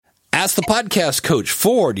Ask the Podcast Coach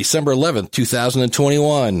for December 11th,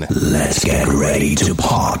 2021. Let's get ready to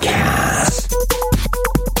podcast.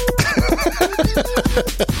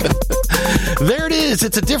 There it is.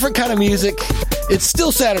 It's a different kind of music. It's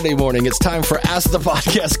still Saturday morning. It's time for Ask the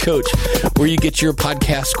Podcast Coach, where you get your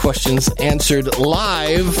podcast questions answered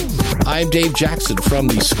live. I'm Dave Jackson from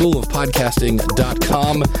the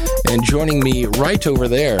schoolofpodcasting.com, and joining me right over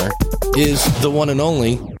there is the one and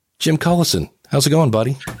only Jim Collison. How's it going,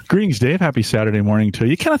 buddy? Greetings, Dave. Happy Saturday morning to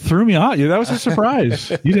you. You kind of threw me out. That was a surprise.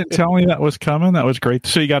 You didn't tell me that was coming. That was great.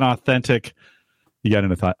 So you got an authentic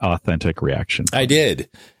reaction. I did.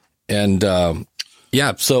 And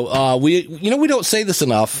yeah, so we don't say this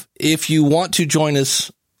enough. If you want to join us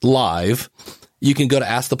live, you can go to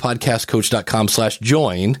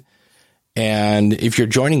askthepodcastcoach.com/join. And if you're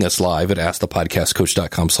joining us live at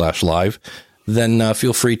askthepodcastcoach.com/live, then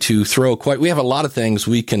feel free to throw we have a lot of things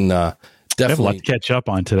we can definitely have a lot to catch up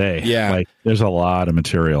on today. Yeah. There's a lot of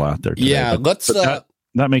material out there today. Yeah, that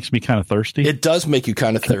makes me kind of thirsty. It does make you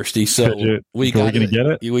kind of thirsty. So we going to get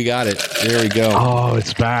it? We got it. There we go. Oh,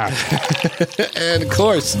 it's back. And of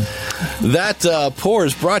course, that pour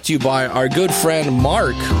is brought to you by our good friend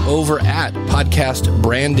Mark over at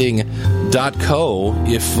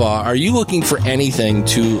podcastbranding.co. Are you looking for anything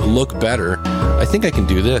to look better? I think I can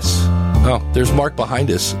do this. Oh, there's Mark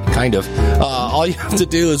behind us, kind of. All you have to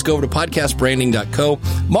do is go over to podcastbranding.co.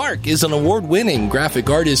 Mark is an award-winning graphic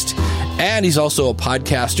artist, and he's also a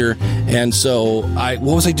podcaster. And so, what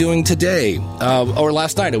was I doing today? Or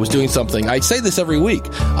last night, I was doing something. I say this every week.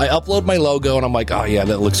 I upload my logo, and I'm like, oh, yeah,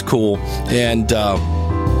 that looks cool. And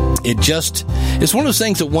it's one of those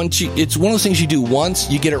things that it's one of those things you do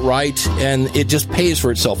once, you get it right, and it just pays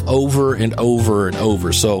for itself over and over and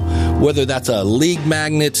over. So whether that's a league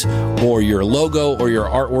magnet or your logo or your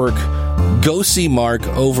artwork, go see Mark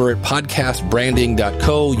over at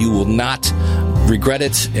podcastbranding.co. You will not regret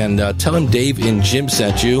it. And tell him Dave and Jim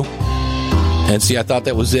sent you. And see, I thought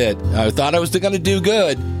that was it. I thought I was going to do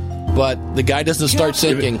good, but the guy doesn't start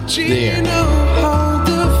singing. There.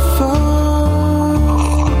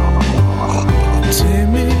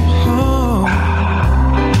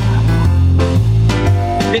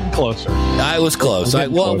 Getting closer. I was close.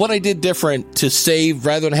 What I did different to save,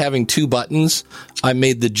 rather than having two buttons, I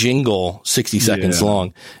made the jingle 60 seconds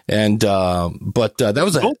long. And but that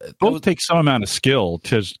was both take some amount of skill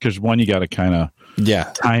because one you got to kind of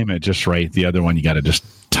time it just right. The other one you got to just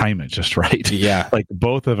time it just right. Yeah, like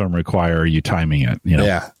both of them require you timing it.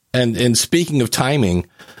 Yeah, and speaking of timing,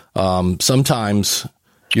 sometimes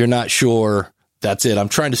you're not sure. That's it. I'm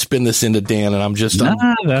trying to spin this into Dan, and I'm just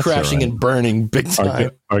crashing and burning big time.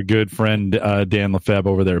 Our good friend Dan Lefebvre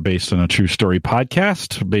over there, based on a true story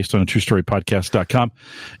podcast, based on a truestorypodcast.com.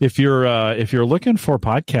 If you're looking for a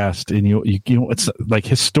podcast and you it's like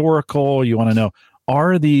historical, you want to know,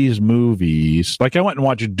 are these movies, like I went and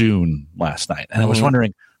watched Dune last night, and I was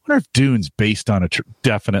wondering if Dune's based on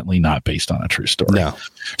definitely not based on a true story. No.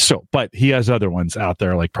 So, but he has other ones out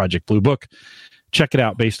there like Project Blue Book. Check it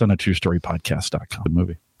out, based on a truestorypodcast.com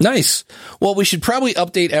movie. Nice. Well, we should probably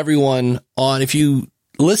update everyone on, if you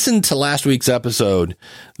listened to last week's episode,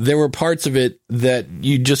 there were parts of it that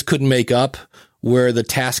you just couldn't make up, where the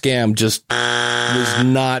Tascam just was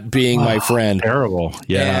not being my friend. Terrible.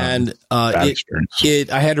 Yeah. And I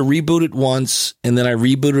had to reboot it once, and then I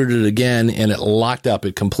rebooted it again, and it locked up.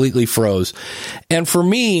 It completely froze. And for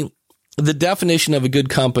me, the definition of a good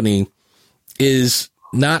company is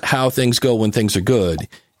not how things go when things are good.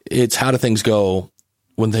 It's how do things go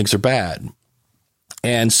when things are bad.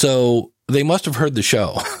 And so they must have heard the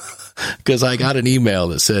show, because I got an email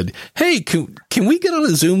that said, hey, can we get on a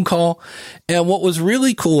Zoom call? And what was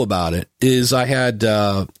really cool about it is I had,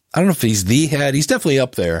 I don't know if he's the head, he's definitely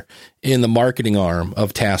up there in the marketing arm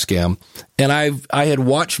of Tascam. And I had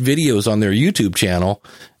watched videos on their YouTube channel,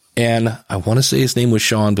 and I want to say his name was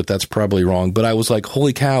Sean, but that's probably wrong. But I was like,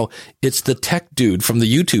 holy cow, it's the tech dude from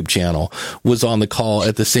the YouTube channel was on the call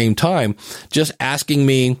at the same time, just asking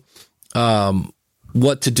me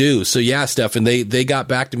what to do. So yeah, Stefan, they got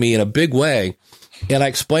back to me in a big way, and I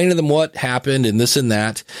explained to them what happened and this and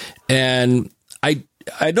that. And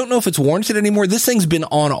I don't know if it's warranted anymore. This thing's been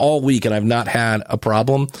on all week, and I've not had a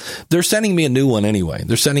problem. They're sending me a new one anyway.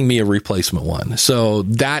 They're sending me a replacement one. So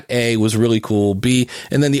that A was really cool. B,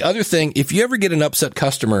 and then the other thing, if you ever get an upset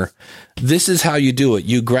customer, this is how you do it.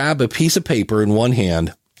 You grab a piece of paper in one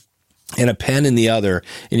hand and a pen in the other,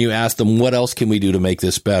 and you ask them, what else can we do to make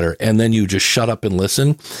this better? And then you just shut up and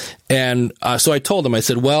listen. And so I told them, I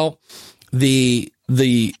said, well, the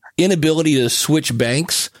inability to switch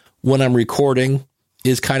banks when I'm recording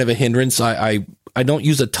is kind of a hindrance. I I don't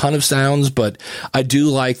use a ton of sounds, but I do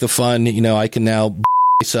like the fun. I can now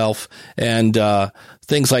myself and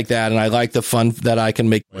things like that, and I like the fun that I can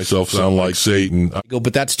make myself sound like Satan.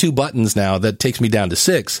 But that's 2 buttons now. That takes me down to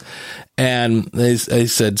 6. And they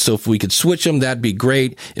said, so if we could switch them, that'd be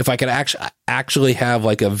great. If I could actually have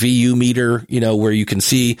like a VU meter, where you can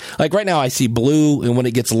see, like right now I see blue, and when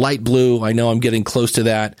it gets light blue, I know I'm getting close to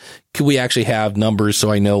that. Could we actually have numbers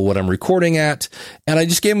so I know what I'm recording at? And I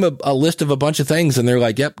just gave them a list of a bunch of things, and they're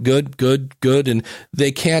like, yep, good. And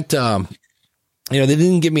they can't, they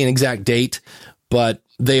didn't give me an exact date, but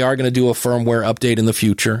they are going to do a firmware update in the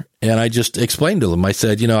future. And I just explained to them, I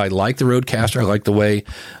said, I like the Rodecaster. I like the way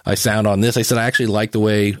I sound on this. I said, I actually like the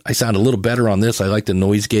way I sound a little better on this. I like the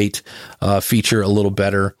noise gate feature a little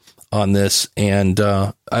better on this. And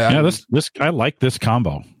I like this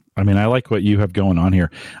combo. I mean, I like what you have going on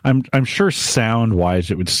here. I'm sure sound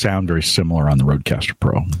wise, it would sound very similar on the Rodecaster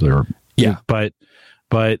Pro.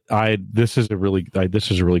 But this is a really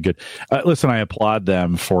good. Listen, I applaud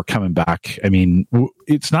them for coming back. I mean,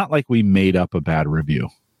 it's not like we made up a bad review.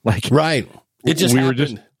 Right. It just we were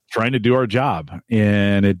just trying to do our job,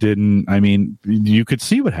 and it didn't. I mean, you could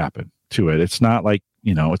see what happened to it. It's not like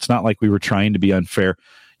it's not like we were trying to be unfair.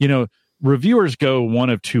 Reviewers go one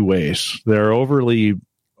of 2 ways. They're overly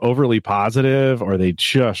positive, or they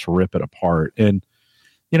just rip it apart. And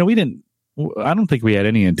we didn't. I don't think we had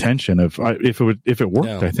any intention of if it worked.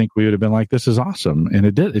 No. I think we would have been like, this is awesome, and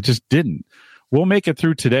it did. It just didn't. We'll make it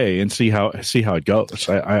through today and see how it goes.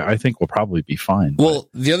 I think we'll probably be fine. Well,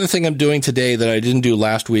 the other thing I'm doing today that I didn't do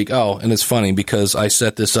last week. Oh, and it's funny because I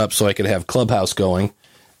set this up so I could have Clubhouse going,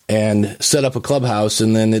 and set up a Clubhouse,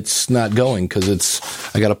 and then it's not going because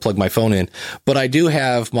I got to plug my phone in. But I do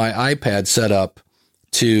have my iPad set up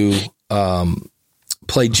to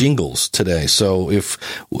play jingles today. So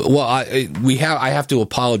I have to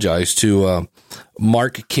apologize to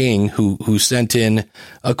Mark King who sent in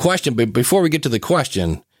a question. But before we get to the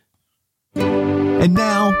question, and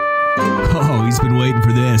now, he's been waiting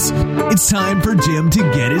for this. It's time for Jim to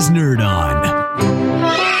get his nerd on.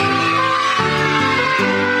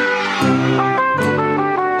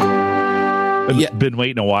 Been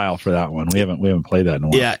waiting a while for that one. We haven't played that in a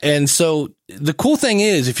while. Yeah, and so the cool thing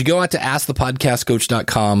is, if you go out to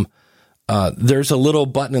askthepodcastcoach.com, there's a little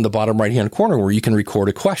button in the bottom right-hand corner where you can record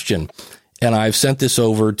a question. And I've sent this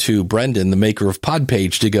over to Brendan, the maker of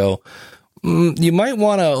Podpage, to go, you might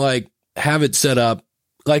want to have it set up.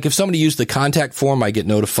 Like if somebody used the contact form, I get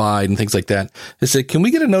notified and things like that. I said, can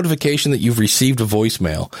we get a notification that you've received a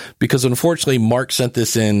voicemail? Because unfortunately, Mark sent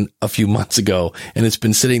this in a few months ago, and it's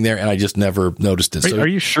been sitting there, and I just never noticed it. Are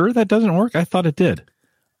you sure that doesn't work? I thought it did.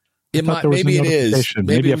 It might. Maybe it is.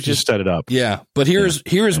 Maybe I've just set it up. Yeah, but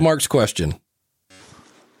here's Mark's question.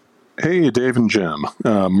 Hey, Dave and Jim.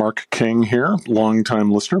 Mark King here,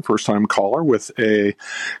 longtime listener, first-time caller, with a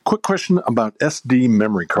quick question about SD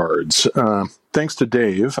memory cards. Thanks to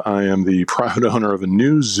Dave, I am the proud owner of a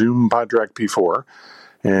new Zoom PodTrack P4,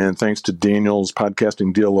 and thanks to Daniel's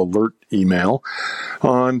podcasting deal alert email,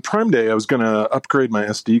 on Prime Day I was going to upgrade my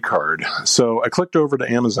SD card. So I clicked over to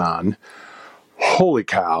Amazon. Holy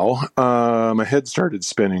cow, my head started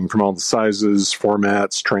spinning from all the sizes,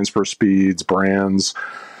 formats, transfer speeds, brands.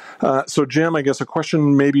 So, Jim, I guess a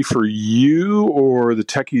question maybe for you or the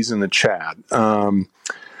techies in the chat.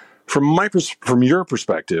 From your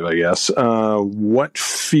perspective, I guess, what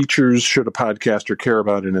features should a podcaster care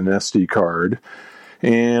about in an SD card?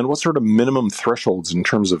 And what sort of minimum thresholds in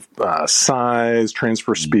terms of size,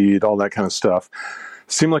 transfer speed, all that kind of stuff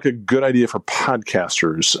seem like a good idea for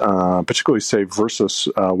podcasters, particularly, say, versus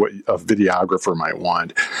what a videographer might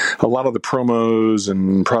want. A lot of the promos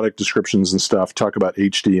and product descriptions and stuff talk about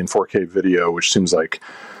HD and 4K video, which seems like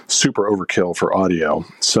super overkill for audio.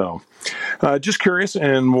 So just curious,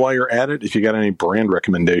 and while you're at it, if you got any brand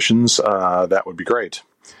recommendations, that would be great.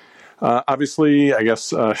 Obviously, I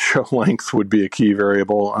guess show length would be a key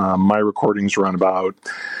variable. My recordings run about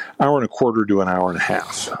an hour and a quarter to an hour and a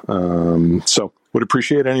half. So would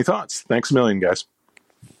appreciate any thoughts. Thanks a million, guys.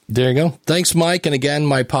 There you go. Thanks, Mike. And again,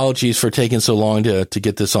 my apologies for taking so long to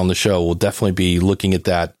get this on the show. We'll definitely be looking at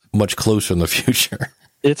that much closer in the future.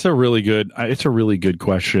 It's a really good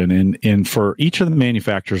question. And for each of the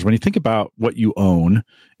manufacturers, when you think about what you own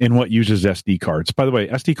and what uses SD cards, by the way,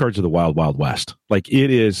 SD cards are the wild, wild west. Like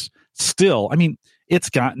it is still, I mean, it's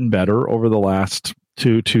gotten better over the last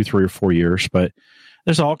 2, 3 or 4 years, but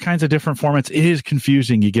there's all kinds of different formats. It is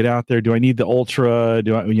confusing. You get out there. Do I need the Ultra?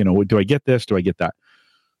 Do I get this? Do I get that?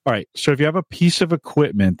 All right. So if you have a piece of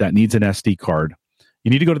equipment that needs an SD card,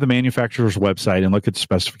 you need to go to the manufacturer's website and look at the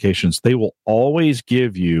specifications. They will always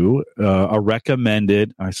give you a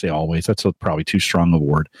recommended, I say always, that's probably too strong a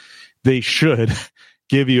word. They should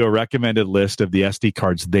give you a recommended list of the SD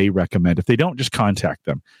cards they recommend. If they don't, just contact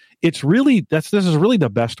them. This is really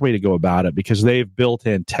the best way to go about it, because they've built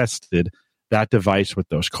and tested that device with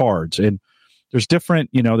those cards. And there's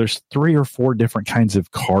there's 3 or 4 different kinds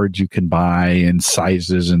of cards you can buy and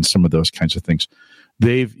sizes and some of those kinds of things.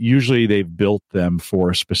 They've built them for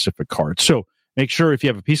a specific card. So make sure if you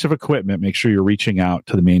have a piece of equipment, make sure you're reaching out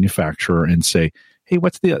to the manufacturer and say, hey,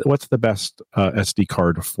 what's the best SD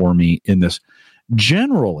card for me in this?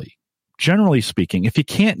 Generally speaking, if you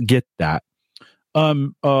can't get that,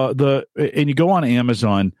 and you go on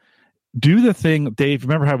Amazon, do the thing, Dave.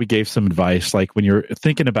 Remember how we gave some advice, like when you're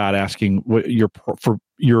thinking about asking what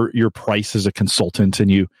your price as a consultant,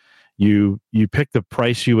 and you pick the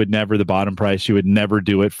price the bottom price you would never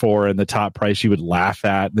do it for, and the top price you would laugh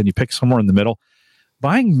at. Then you pick somewhere in the middle.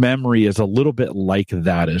 Buying memory is a little bit like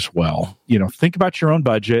that as well. Think about your own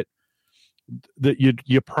budget. That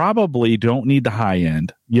you probably don't need the high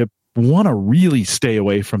end. You want to really stay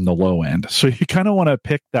away from the low end. So you kind of want to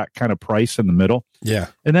pick that kind of price in the middle. Yeah.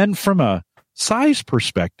 And then from a size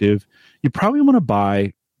perspective, you probably want to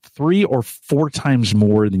buy 3 or 4 times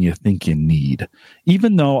more than you think you need,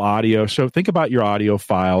 even though audio. So think about your audio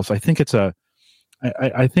files. I think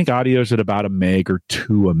I think audio is at about 1 meg or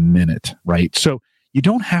 2 a minute, right? So you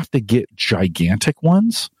don't have to get gigantic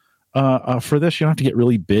ones for this. You don't have to get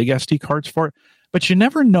really big SD cards for it. But you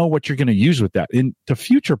never know what you're going to use with that. And to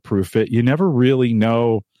future-proof it, you never really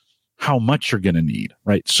know how much you're going to need,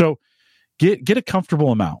 right? So get a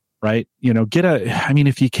comfortable amount, right?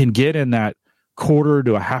 If you can get in that 1/4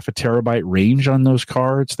 to 1/2 terabyte range on those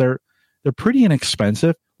cards, they're pretty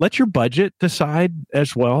inexpensive. Let your budget decide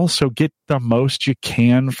as well. So get the most you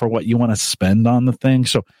can for what you want to spend on the thing.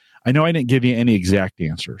 So I know I didn't give you any exact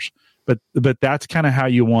answers, but that's kind of how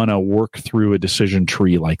you want to work through a decision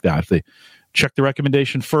tree like that. If they check the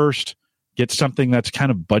recommendation first, get something that's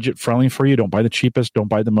kind of budget friendly for you. Don't buy the cheapest, don't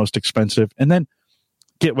buy the most expensive, and then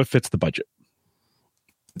get what fits the budget.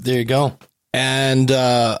 There you go. And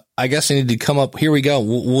I guess I need to come up. Here we go.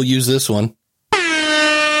 We'll use this one.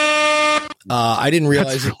 I didn't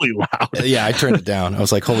realize that's really loud. Yeah, I turned it down. I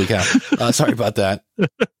was like, holy cow. Sorry about that. There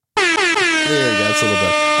you go. That's a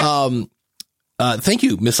little bit. Thank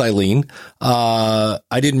you, Miss Eileen. I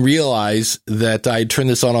didn't realize that I turned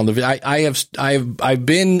this on the video. I've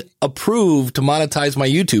been approved to monetize my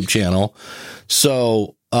YouTube channel.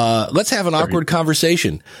 So, let's have an awkward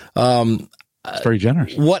conversation. It's very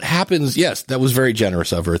generous. What happens? Yes, that was very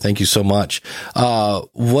generous of her. Thank you so much.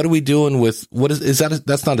 What are we doing with, is that?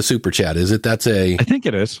 That's not a super chat, is it? I think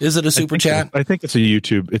it is. Is it a super chat? I think it's a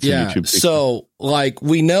YouTube. It's a YouTube. So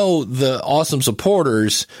we know the awesome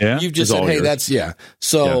supporters. Yeah, you've just said, hey, yours.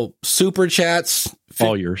 So super chats.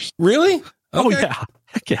 All yours. Really? Okay. Oh yeah.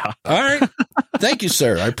 Heck yeah. All right. Thank you,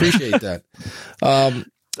 sir. I appreciate that.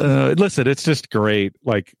 Listen, it's just great.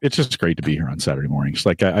 It's just great to be here on Saturday mornings.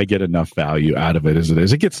 I get enough value out of it as it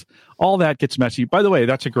is. All that gets messy. By the way,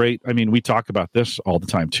 that's we talk about this all the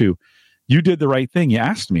time too. You did the right thing.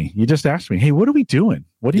 You just asked me, hey, what are we doing?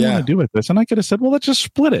 What do you want to do with this? And I could have said, well, let's just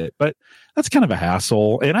split it. But that's kind of a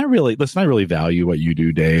hassle. And I really value what you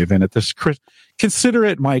do, Dave. And at this, consider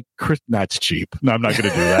it that's cheap. No, I'm not going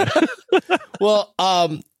to do that. Well,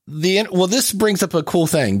 this brings up a cool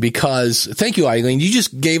thing, because thank you, Eileen. You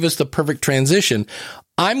just gave us the perfect transition.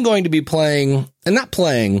 I'm going to be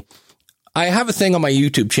I have a thing on my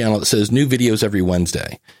YouTube channel that says new videos every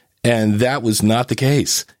Wednesday. And that was not the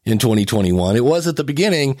case in 2021. It was at the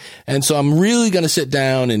beginning. And so I'm really going to sit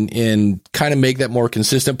down and kind of make that more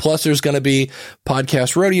consistent. Plus, there's going to be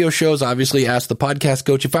podcast rodeo shows. Obviously, Ask the Podcast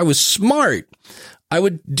Coach. If I was smart, I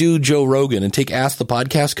would do Joe Rogan and take Ask the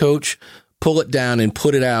Podcast Coach, pull it down and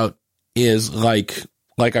put it out is like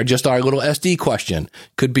our little SD question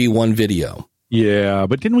could be one video. Yeah,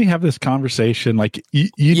 but didn't we have this conversation?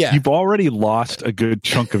 You've already lost a good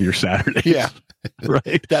chunk of your Saturday. Yeah,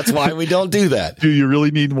 right. That's why we don't do that. Do you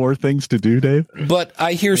really need more things to do, Dave? But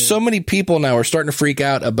I hear so many people now are starting to freak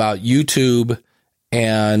out about YouTube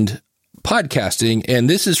and podcasting. And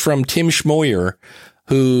this is from Tim Schmoyer,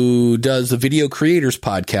 who does the Video Creators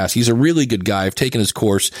Podcast. He's a really good guy. I've taken his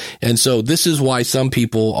course. And so this is why some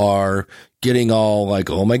people are getting all like,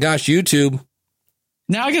 oh my gosh, YouTube.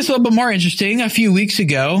 Now it gets a little bit more interesting. A few weeks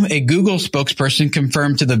ago, a Google spokesperson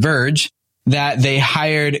confirmed to The Verge that they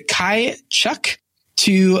hired Kai Chuk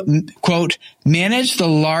to, quote, manage the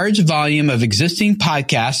large volume of existing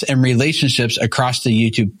podcasts and relationships across the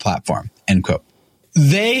YouTube platform, end quote.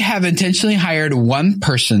 They have intentionally hired one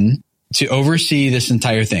person to oversee this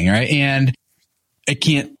entire thing, right? And I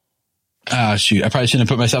can't, I probably shouldn't have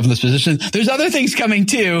put myself in this position. There's other things coming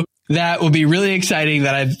too that will be really exciting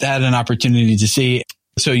that I've had an opportunity to see.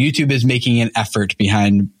 So YouTube is making an effort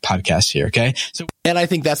behind podcasts here. Okay. And I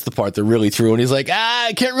think that's the part that really threw. And he's like,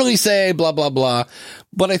 I can't really say blah, blah, blah.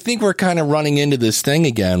 But I think we're kind of running into this thing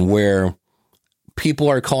again where people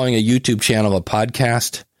are calling a YouTube channel a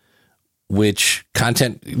podcast, which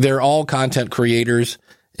they're all content creators.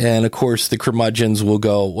 And of course, the curmudgeons will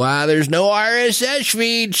go, wow, there's no RSS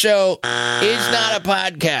feed, so it's not a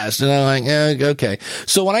podcast. And I'm like, okay.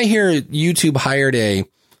 So when I hear YouTube hired a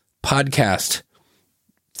podcast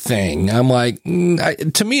thing, I'm like,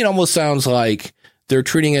 to me, it almost sounds like they're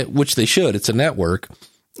treating it, which they should. It's a network.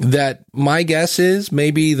 That my guess is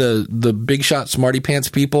maybe the big shot smarty pants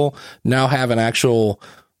people now have an actual,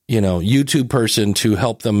 YouTube person to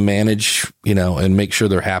help them manage, and make sure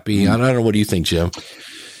they're happy. I don't know. What do you think, Jim?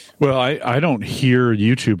 Well, I don't hear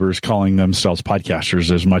YouTubers calling themselves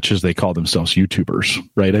podcasters as much as they call themselves YouTubers,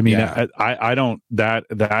 right? I mean, yeah. I don't, that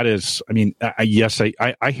is, I mean, yes,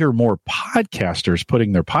 I hear more podcasters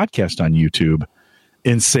putting their podcast on YouTube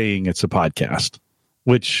and saying it's a podcast,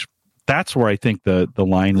 which that's where I think the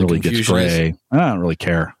line really gets gray. I don't really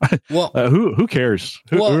care. Well, who cares?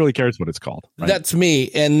 Who really cares what it's called? Right? That's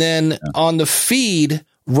me. And then on the feed,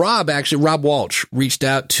 Rob Walsh reached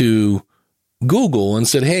out to Google and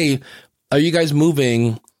said, hey, are you guys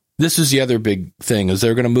moving? This is the other big thing is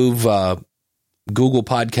they're going to move Google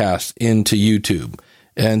Podcasts into YouTube.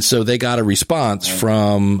 And so they got a response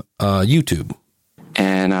from YouTube.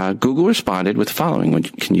 And Google responded with the following.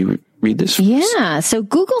 Can you read this? Yeah. So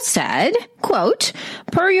Google said, quote,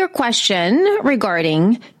 per your question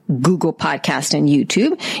regarding Google Podcast and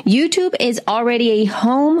YouTube, YouTube is already a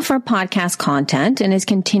home for podcast content and is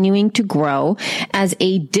continuing to grow as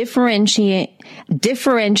a differentiated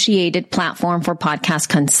platform for podcast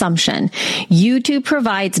consumption. YouTube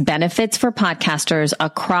provides benefits for podcasters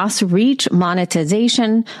across reach,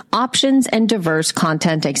 monetization, options, and diverse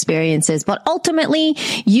content experiences. But ultimately,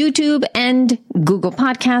 YouTube and Google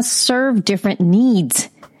Podcasts serve different needs.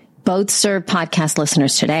 Both serve podcast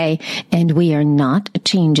listeners today, and we are not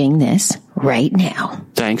changing this right now.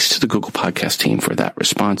 Thanks to the Google Podcast team for that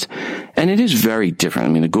response. And it is very different.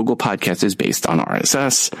 I mean, the Google Podcast is based on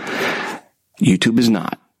RSS. YouTube is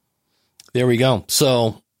not. There we go.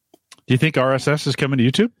 So, do you think RSS is coming to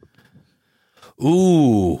YouTube?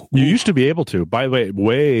 Ooh. You used to be able to. By the way,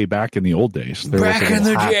 way back in the old days. Back in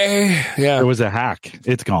the day. Yeah. There was a hack.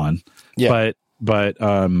 It's gone. Yeah. But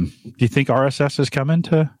do you think RSS is coming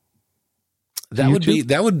to YouTube?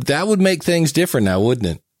 That would make things different now, wouldn't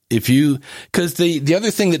it? Because the other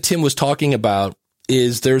thing that Tim was talking about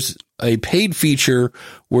is there's a paid feature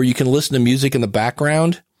where you can listen to music in the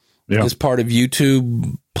background as part of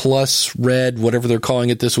YouTube Plus Red, whatever they're calling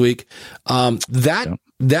it this week. That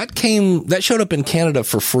showed up in Canada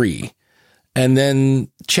for free. And then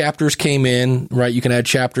chapters came in, right? You can add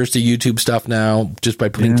chapters to YouTube stuff now just by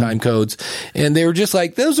putting time codes. And they were just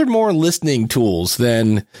like, those are more listening tools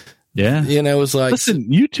than, it was like, listen,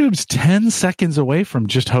 YouTube's 10 seconds away from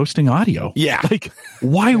just hosting audio. Yeah. Like,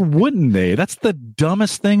 why wouldn't they? That's the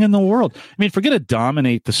dumbest thing in the world. I mean, if we're going to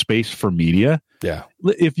dominate the space for media. Yeah.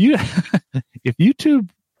 If YouTube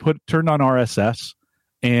turned on RSS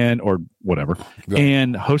or whatever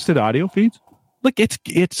and hosted audio feeds, look,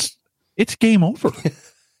 it's game over.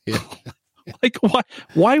 Like,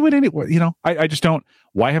 why would anyone, I just don't,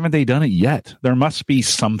 why haven't they done it yet? There must be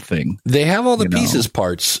something. They have all the pieces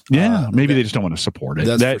parts. Yeah. Maybe they just don't want to support it.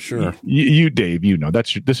 That's for sure. You, Dave,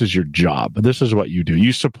 this is your job. This is what you do.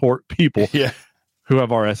 You support people who have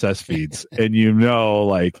RSS feeds and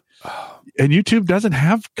and YouTube doesn't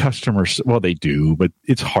have customers. Well, they do, but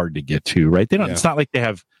it's hard to get to, right? They don't, it's not like they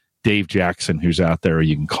have Dave Jackson who's out there.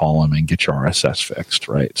 You can call him and get your RSS fixed,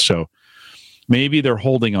 right? So maybe they're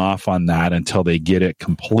holding off on that until they get it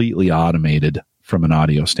completely automated from an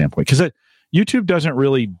audio standpoint. Because YouTube doesn't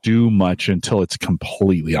really do much until it's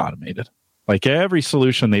completely automated. Like every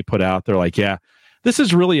solution they put out, they're like, this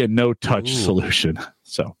is really a no-touch solution.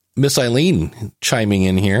 So Miss Eileen chiming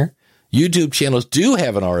in here. YouTube channels do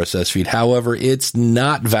have an RSS feed. However, it's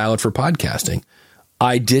not valid for podcasting.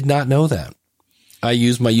 I did not know that. I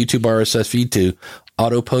use my YouTube RSS feed to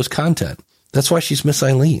auto post content. That's why she's Miss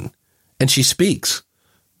Eileen. And she speaks.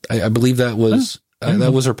 I believe that was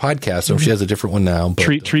her podcast. So she has a different one now.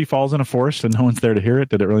 But, tree falls in a forest and no one's there to hear it.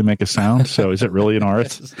 Did it really make a sound? So is it really an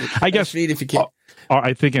RSS? I guess feed if you can.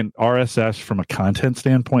 I think an RSS from a content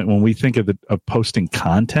standpoint, when we think of posting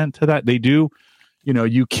content to that, they do.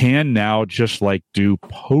 You can now just like do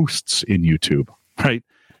posts in YouTube, right?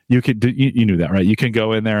 You could do, you knew that, right? You can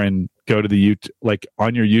go in there and go to the YouTube, like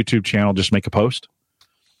on your YouTube channel, just make a post.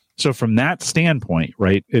 So from that standpoint,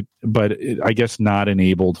 right? But I guess not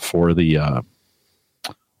enabled for the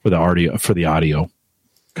audio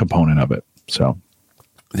component of it. So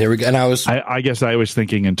there we go. And I guess I was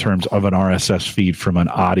thinking in terms of an RSS feed from an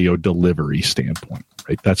audio delivery standpoint,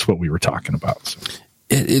 right? That's what we were talking about. So.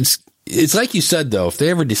 It's like you said, though, if they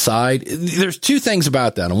ever decide, there's two things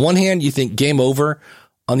about that. On one hand, you think game over.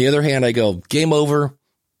 On the other hand, I go game over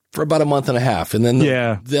for about a month and a half, and then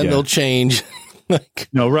they'll change.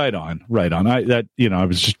 No, right on. I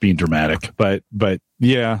was just being dramatic, but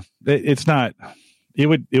yeah, it's not. It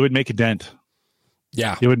would make a dent.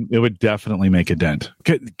 Yeah, it would definitely make a dent.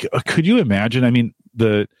 Could you imagine? I mean,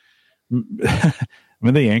 the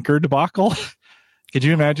Anchor debacle. Could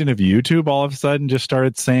you imagine if YouTube all of a sudden just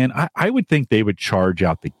started saying? I would think they would charge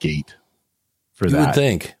out the gate for that. You would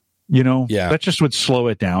think. That just would slow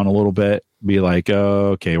it down a little bit. Be like,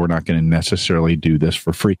 oh, okay, we're not going to necessarily do this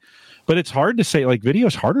for free. But it's hard to say, like, video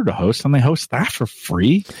is harder to host, and they host that for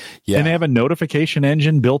free. Yeah. And they have a notification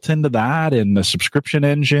engine built into that, and the subscription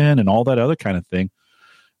engine, and all that other kind of thing.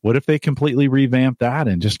 What if they completely revamped that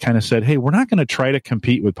and just kind of said, hey, we're not going to try to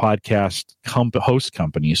compete with podcast host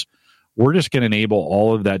companies. We're just going to enable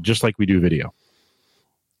all of that just like we do video.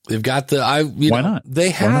 They've got why not? They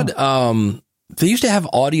had, they used to have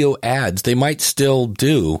audio ads. They might still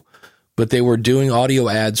do, but they were doing audio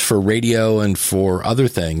ads for radio and for other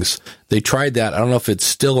things. They tried that. I don't know if it's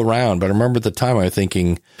still around, but I remember at the time I was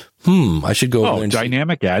thinking, I should go. Oh,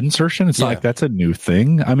 dynamic ad insertion. It's not like that's a new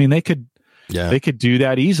thing. I mean, they could do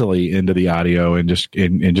that easily into the audio and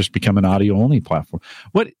just become an audio only platform.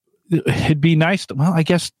 It'd be nice to, I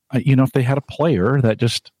guess, if they had a player that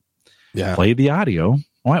just played the audio,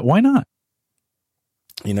 why not?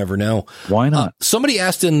 You never know. Why not? Somebody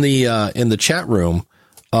asked in the chat room,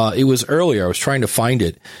 it was earlier, I was trying to find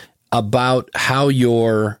it, about how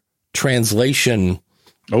your translation.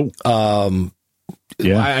 I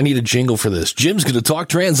need a jingle for this. Jim's going to talk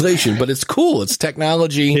translation, but it's cool. It's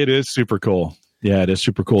technology. It is super cool. Yeah, it is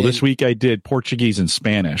super cool. This week I did Portuguese and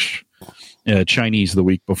Spanish. Chinese the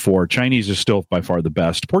week before. Chinese is still by far the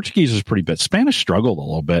best. Portuguese is pretty bad. Spanish struggled a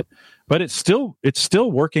little bit, but it's still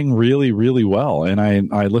working really, really well. And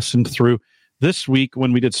I listened through this week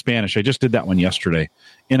when we did Spanish. I just did that one yesterday,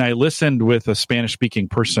 and I listened with a Spanish speaking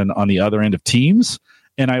person on the other end of Teams,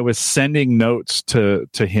 and I was sending notes to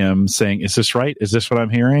him saying, "Is this right? Is this what I'm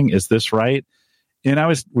hearing? Is this right?" And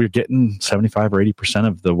we were getting 75 or 80%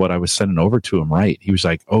 of what I was sending over to him right. He was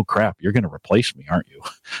like, "Oh crap, you're going to replace me, aren't you?"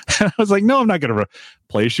 I was like, "No, I'm not going to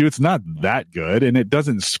replace you. It's not that good, and it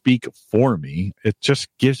doesn't speak for me. It just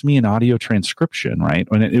gives me an audio transcription, right?"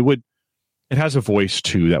 And it has a voice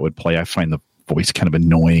too that would play. I find the voice kind of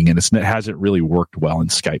annoying, and it hasn't really worked well in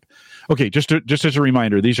Skype. Okay, just as a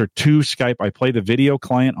reminder, these are two Skype. I play the video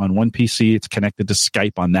client on one PC. It's connected to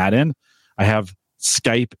Skype on that end. I have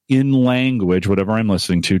Skype in language, whatever I'm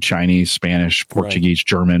listening to, Chinese, Spanish, Portuguese,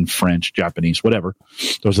 German, French, Japanese, whatever.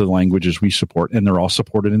 Those are the languages we support, and they're all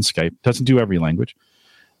supported in Skype. Doesn't do every language.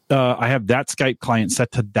 I have that Skype client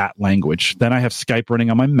set to that language. Then I have Skype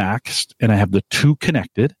running on my Mac, and I have the two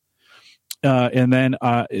connected. And then,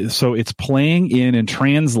 so it's playing in and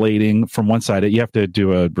translating from one side. You have to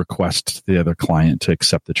do a request to the other client to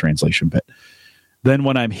accept the translation bit. Then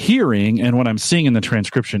what I'm hearing and what I'm seeing in the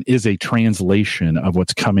transcription is a translation of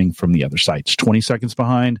what's coming from the other side. It's 20 seconds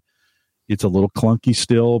behind. It's a little clunky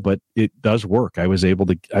still, but it does work. I was able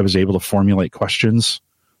to formulate questions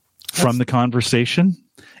from the conversation,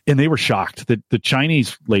 and they were shocked that the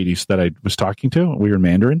Chinese ladies that I was talking to, we were in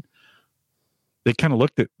Mandarin, they kind of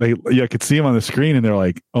looked at, I could see him on the screen, and they're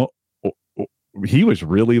like, oh, he was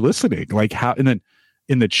really listening. Like how? And then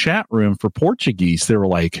in the chat room for Portuguese, they were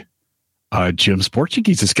like, Jim's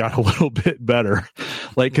Portuguese has got a little bit better.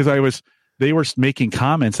 Like, cause they were making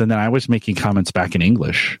comments, and then I was making comments back in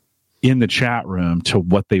English in the chat room to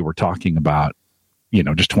what they were talking about,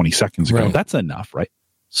 just 20 seconds ago. Right. That's enough. Right.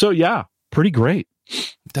 So yeah, pretty great.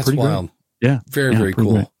 That's pretty wild. Great. Yeah. Very, very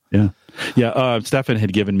cool. Great. Yeah. Yeah. Stefan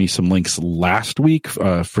had given me some links last week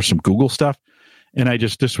for some Google stuff. And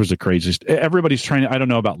this was the craziest. Everybody's trying to, I don't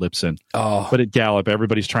know about Libsyn, but at Gallup,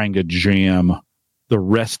 everybody's trying to jam the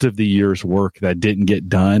rest of the year's work that didn't get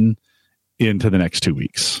done into the next 2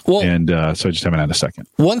 weeks. Well, and so I just haven't had a second.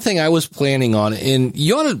 One thing I was planning on, and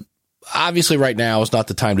you ought to, obviously right now is not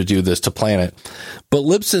the time to do this, to plan it, but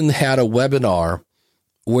Libsyn had a webinar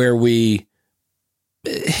where we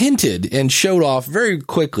hinted and showed off very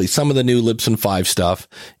quickly some of the new Libsyn 5 stuff.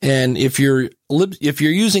 And if you're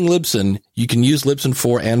using Libsyn, you can use Libsyn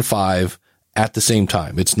 4 and 5 at the same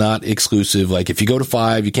time. It's not exclusive. Like if you go to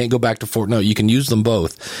 5, you can't go back to 4. No, you can use them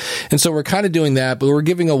both. And so we're kind of doing that, but we're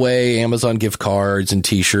giving away Amazon gift cards and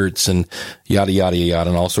t-shirts and yada, yada, yada,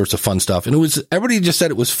 and all sorts of fun stuff. And everybody just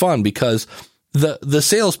said it was fun because the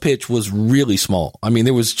sales pitch was really small. I mean,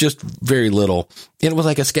 there was just very little. And it was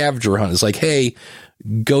like a scavenger hunt. It's like, hey,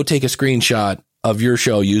 go take a screenshot of your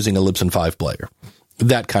show using a Libsyn 5 player.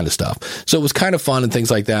 That kind of stuff. So it was kind of fun and things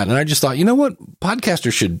like that. And I just thought, you know what?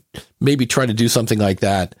 Podcasters should maybe try to do something like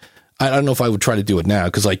that. I don't know if I would try to do it now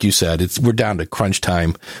because, like you said, we're down to crunch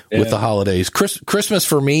time with the holidays. Christmas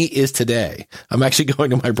for me is today. I'm actually going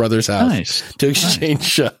to my brother's house to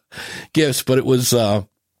exchange gifts, but it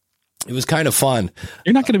was kind of fun.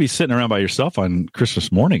 You're not going to be sitting around by yourself on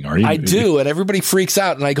Christmas morning, are you? I do, and everybody freaks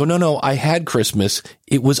out, and I go, no, I had Christmas.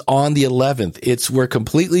 It was on the 11th. We're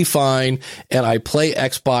completely fine, and I play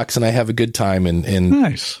Xbox, and I have a good time,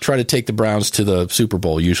 and try to take the Browns to the Super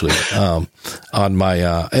Bowl usually on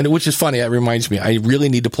my and which is funny. It reminds me, I really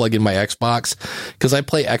need to plug in my Xbox because I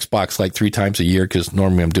play Xbox like 3 times a year because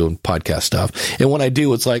normally I'm doing podcast stuff, and when I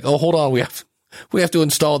do, it's like, oh, hold on, we have to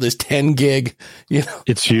install this 10 gig,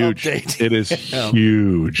 it's huge. Update. It is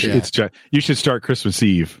huge. Yeah. You should start Christmas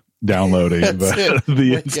Eve downloading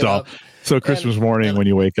the install. So Christmas morning when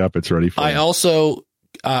you wake up, it's ready for you. I also,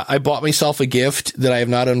 I bought myself a gift that I have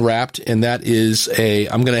not unwrapped, and that is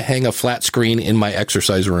I'm going to hang a flat screen in my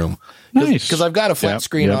exercise room. Nice. Because I've got a flat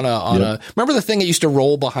screen on a, remember the thing that used to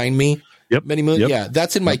roll behind me? Yep. Many moons? Yep. Yeah.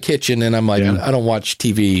 That's in my kitchen. And I'm like, I don't watch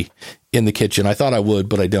TV in the kitchen. I thought I would,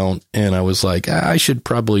 but I don't. And I was like, I should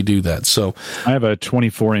probably do that. So I have a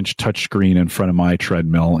 24-inch touchscreen in front of my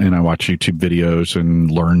treadmill, and I watch YouTube videos and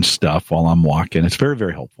learn stuff while I'm walking. It's very,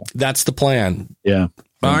 very helpful. That's the plan. Yeah.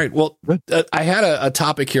 All right. Well, I had a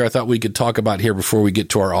topic here I thought we could talk about here before we get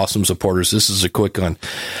to our awesome supporters. This is a quick one.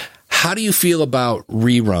 How do you feel about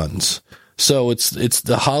reruns? So it's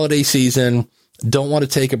the holiday season. Don't want to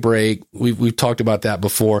take a break. We've talked about that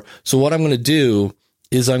before. So what I'm going to do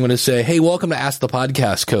is I'm going to say, hey, welcome to Ask the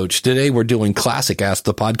Podcast Coach. Today we're doing classic Ask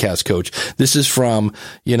the Podcast Coach. This is from,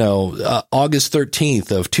 August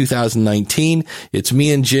 13th of 2019. It's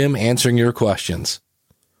me and Jim answering your questions.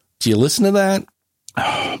 Do you listen to that?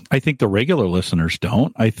 I think the regular listeners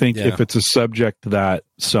don't. I think if it's a subject that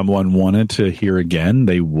someone wanted to hear again,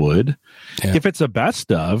 they would. Yeah. If it's a best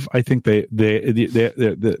of, I think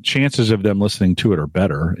the chances of them listening to it are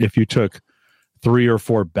better. If you took 3 or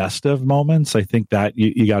 4 best of moments, I think that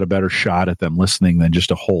you got a better shot at them listening than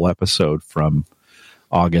just a whole episode from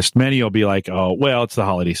August. Many will be like, oh, well, it's the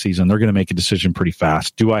holiday season. They're going to make a decision pretty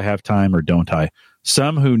fast. Do I have time or don't I?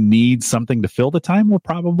 Some who need something to fill the time will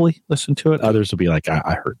probably listen to it. Others will be like,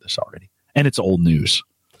 I heard this already. And it's old news.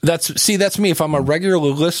 That's me. If I'm a regular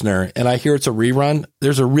listener and I hear it's a rerun,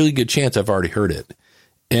 there's a really good chance I've already heard it.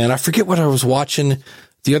 And I forget what I was watching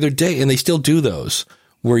the other day, and they still do those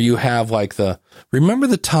where you have like remember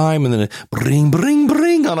the time, and then bring, bring,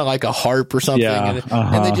 bring on like a harp or something. Yeah,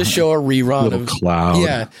 and they just show a rerun of cloud.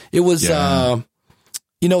 Yeah. It was,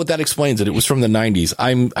 you know what, that explains it. It was from the 90s.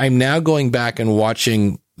 I'm now going back and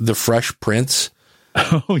watching The Fresh Prince.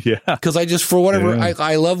 Oh yeah. Cause I just, for whatever,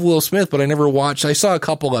 I love Will Smith, but I never watched, I saw a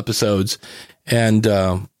couple episodes and,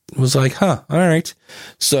 was like, huh, all right.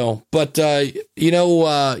 So, but, you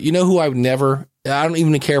know who I don't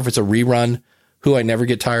even care if it's a rerun, who I never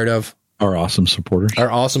get tired of? Our awesome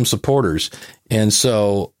supporters. And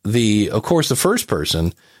so of course, the first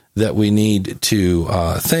person that we need to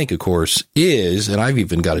thank, of course, is, and I've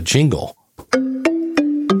even got a jingle.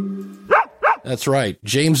 That's right.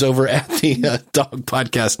 James over at the Dog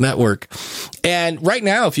Podcast Network. And right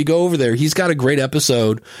now, if you go over there, he's got a great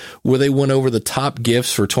episode where they went over the top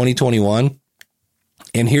gifts for 2021.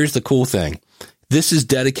 And here's the cool thing. This is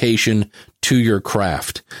dedication to your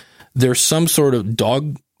craft. There's some sort of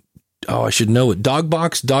dog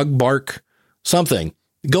box, dog bark, something.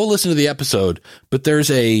 Go listen to the episode, but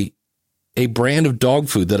there's a brand of dog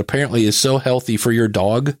food that apparently is so healthy for your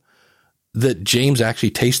dog that James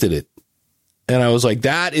actually tasted it. And I was like,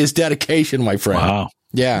 that is dedication, my friend. Wow.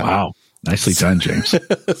 Yeah. Wow. Nicely done, James.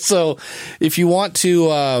 So if you want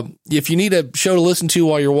to, if you need a show to listen to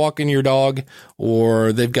while you're walking your dog,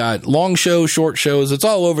 or they've got long shows, short shows, it's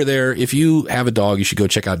all over there. If you have a dog, you should go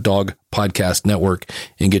check out Dog Podcast Network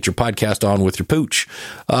and get your podcast on with your pooch.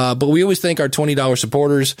 But we always thank our $20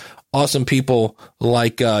 supporters, awesome people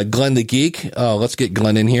like Glenn the Geek. Let's get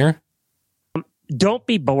Glenn in here. don't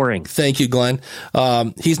be boring. Thank you, Glenn.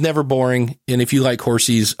 He's never boring. And if you like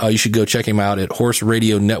horsies, you should go check him out at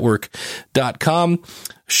horseradionetwork.com.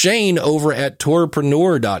 Shane over at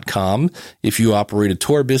tourpreneur.com. If you operate a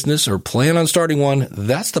tour business or plan on starting one,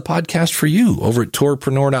 that's the podcast for you over at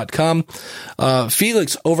tourpreneur.com.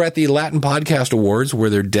 Felix over at the Latin Podcast Awards, where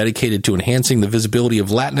they're dedicated to enhancing the visibility of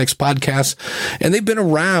Latinx podcasts. And they've been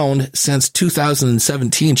around since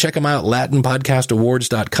 2017. Check them out,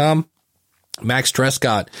 latinpodcastawards.com. Max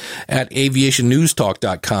Trescott at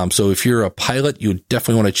aviationnewstalk.com. So if you're a pilot, you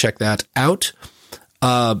definitely want to check that out.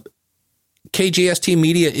 KJST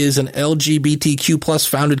Media is an LGBTQ plus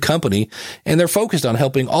founded company, and they're focused on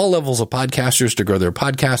helping all levels of podcasters to grow their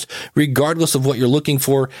podcast. Regardless of what you're looking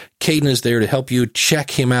for, Caden is there to help you.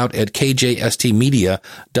 Check him out at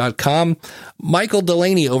kjstmedia.com. Michael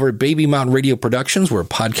Delaney over at Baby Mountain Radio Productions, where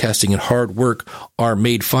podcasting and hard work are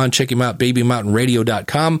made fun. Check him out,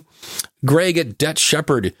 babymountainradio.com. Greg at Debt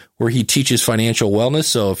Shepherd, where he teaches financial wellness.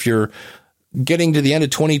 So if you're getting to the end of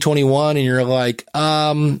 2021 and you're like,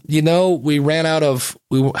 we ran out of,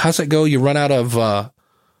 how's that go? You run out of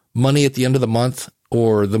money at the end of the month,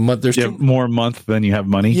 or the month, there's more month than you have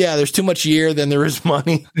money. Yeah, there's too much year than there is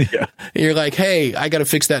money. Yeah. And you're like, hey, I got to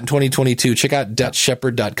fix that in 2022. Check out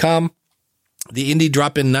debtshepherd.com. The Indie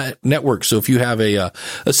Drop-In Network. So if you have a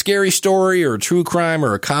scary story or a true crime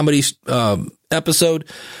or a comedy episode,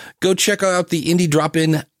 go check out the Indie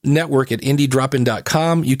Drop-In Network at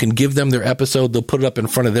indiedropin.com. You can give them their episode. They'll put it up in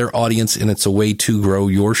front of their audience, and it's a way to grow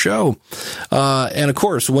your show. And of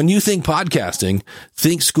course, when you think podcasting,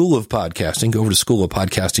 think School of Podcasting. Go over to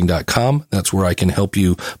schoolofpodcasting.com. That's where I can help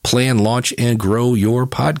you plan, launch, and grow your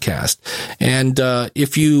podcast. And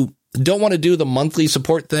if you don't want to do the monthly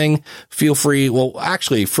support thing, feel free. Well,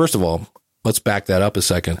 actually, first of all, let's back that up a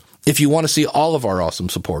second. If you want to see all of our awesome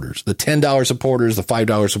supporters, the $10 supporters, the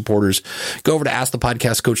 $5 supporters, go over to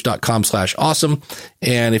askthepodcastcoach.com/awesome.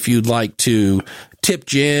 And if you'd like to tip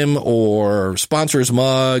Jim or sponsor his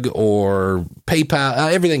mug or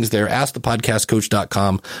PayPal, everything's there.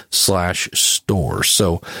 askthepodcastcoach.com/store.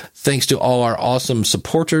 So thanks to all our awesome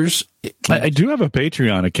supporters. I do have a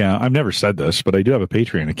Patreon account. I've never said this, but I do have a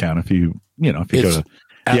Patreon account. If you go to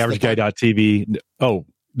theaverageguy.tv. Oh,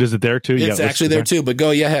 is it there too? It's actually there too, but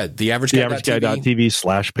go ahead.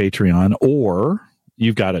 Theaverageguy.tv/Patreon, or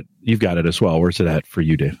you've got it as well. Where's it at for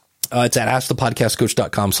you, Dave? It's at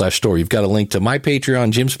askthepodcastcoach.com/store. You've got a link to my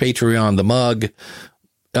Patreon, Jim's Patreon, the mug.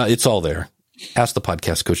 It's all there.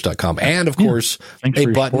 Askthepodcastcoach.com. And of course, a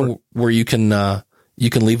button where you can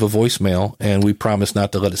leave a voicemail, and we promise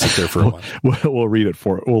not to let it sit there for a month. We'll read it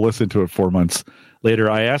we'll listen to it 4 months later.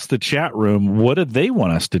 I asked the chat room, what did they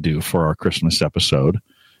want us to do for our Christmas episode?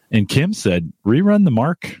 And Kim said, rerun the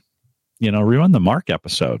Mark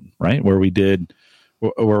episode, right? Where we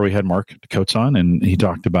had Mark Coates on, and he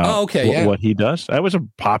talked about what he does. That was a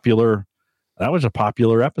popular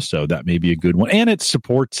episode. That may be a good one. And it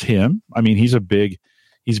supports him. I mean, he's been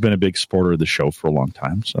a big supporter of the show for a long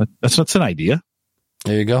time. So that's an idea.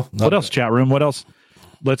 There you go. What else, chat room? What else?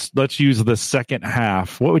 Let's use the second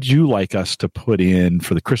half. What would you like us to put in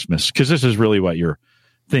for the Christmas? Because this is really what you're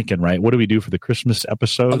thinking, right? What do we do for the Christmas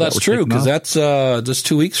episode? Oh, that's true, because that's just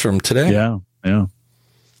 2 weeks from today. Yeah. And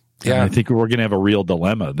I think we're going to have a real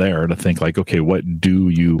dilemma there to think like, okay, what do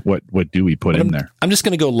we put in there? I'm just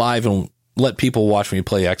going to go live and let people watch me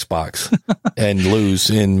play Xbox and lose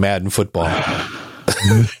in Madden football.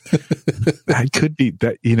 That could be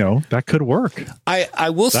that. That could work. Could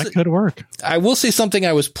work. I will say something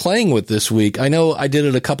I was playing with this week. I know I did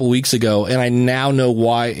it a couple weeks ago, and I now know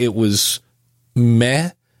why it was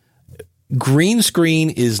meh. Green screen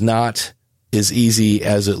is not as easy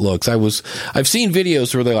as it looks. I've seen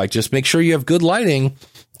videos where they're like, just make sure you have good lighting.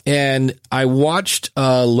 And I watched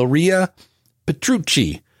Laria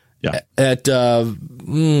Petrucci at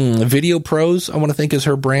Video Pros, I want to think is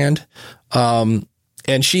her brand. And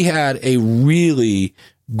she had a really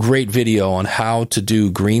great video on how to do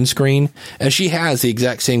green screen. And she has the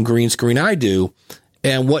exact same green screen I do.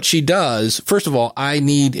 And what she does, first of all, and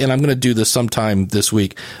I'm going to do this sometime this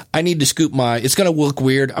week, I need to scoop it's going to look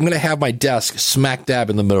weird. I'm going to have my desk smack dab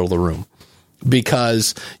in the middle of the room,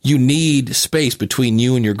 because you need space between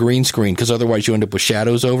you and your green screen, because otherwise you end up with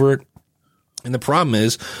shadows over it. And the problem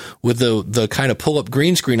is with the kind of pull-up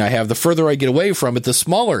green screen I have, the further I get away from it, the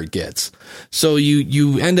smaller it gets. So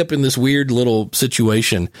you end up in this weird little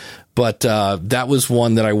situation. But that was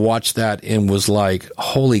one that I watched that and was like,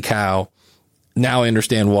 holy cow. Now I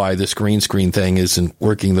understand why this green screen thing isn't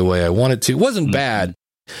working the way I want it to. It wasn't bad.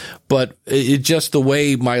 but it just the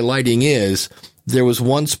way my lighting is, there was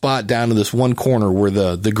one spot down in this one corner where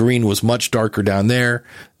the green was much darker down there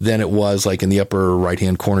than it was like in the upper right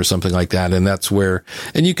hand corner, something like that. And that's where,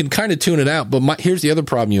 and you can kind of tune it out. But here's the other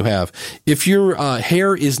problem you have. If your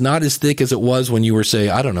hair is not as thick as it was when you were, say,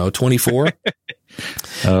 I don't know, 24.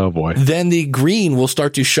 Oh boy. Then the green will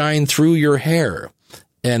start to shine through your hair.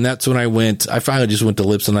 And that's when I finally just went to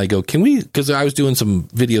Libsyn. I go, can we, cause I was doing some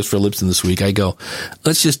videos for Libsyn this week. I go,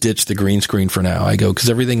 let's just ditch the green screen for now. I go, cause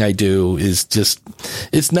everything I do is just,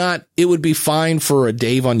 it would be fine for a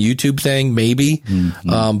Dave on YouTube thing, maybe.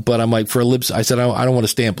 Mm-hmm. But I'm like, for Libsyn, I said, I don't want to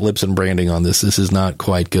stamp Libsyn branding on this. This is not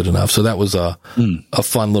quite good enough. So that was a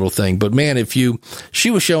fun little thing. But man,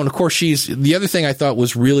 she was showing, of course, the other thing I thought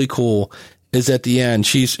was really cool is at the end,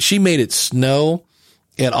 she made it snow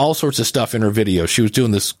and all sorts of stuff in her video. She was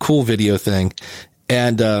doing this cool video thing.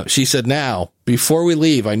 And she said, now, before we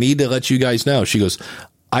leave, I need to let you guys know. She goes,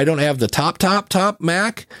 I don't have the top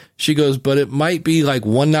Mac. She goes, but it might be like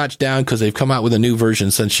one notch down because they've come out with a new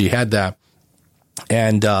version since she had that.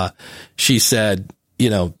 And she said,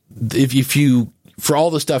 if you, for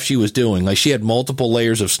all the stuff she was doing, like she had multiple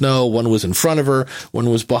layers of snow. One was in front of her,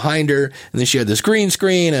 one was behind her. And then she had this green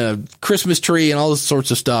screen and a Christmas tree and all this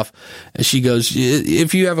sorts of stuff. And she goes,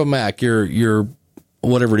 if you have a Mac, your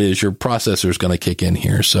whatever it is, your processor is going to kick in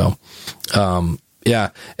here. So, yeah.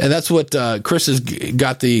 And that's what, Chris has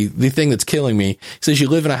got the thing that's killing me. He says, you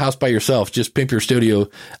live in a house by yourself, just pimp your studio.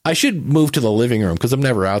 I should move to the living room because I'm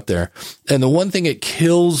never out there. And the one thing that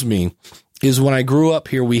kills me is when I grew up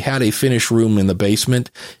here, we had a finished room in the basement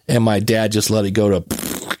and my dad just let it go to,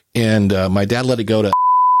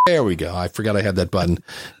 there we go. I forgot I had that button.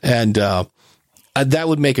 And, that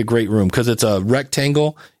would make a great room because it's a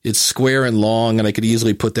rectangle. It's square and long, and I could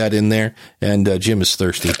easily put that in there. And Jim is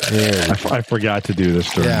thirsty. I forgot to do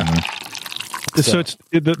this. Yeah. So it's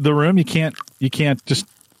the room. You can't just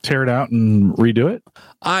tear it out and redo it.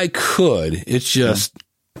 I could. It's just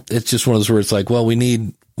one of those where it's like, well, we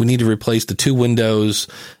need to replace the two windows.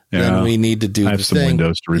 Yeah. Then we need to do I have some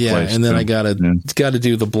windows to replace. Yeah, and then I got to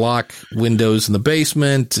do the block windows in the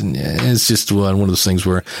basement, and it's just one of those things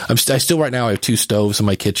where I still right now I have two stoves in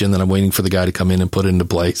my kitchen that I'm waiting for the guy to come in and put it into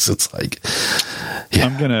place. It's like,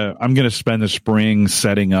 yeah. I'm gonna spend the spring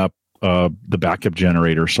setting up the backup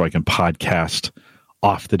generator so I can podcast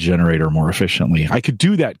off the generator more efficiently. I could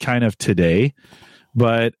do that kind of today,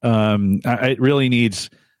 but it really needs.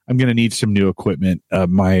 I'm going to need some new equipment.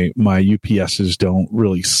 My UPSs don't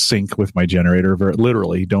really sync with my generator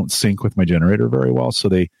literally don't sync with my generator very well. So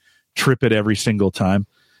they trip it every single time.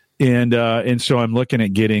 And so I'm looking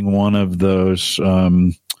at getting one of those,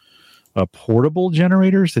 portable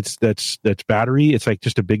generators. That's battery. It's like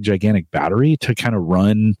just a big gigantic battery to kind of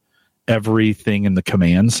run everything in the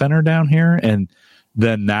command center down here. And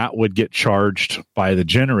then that would get charged by the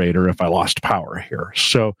generator if I lost power here.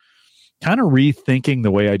 So, kind of rethinking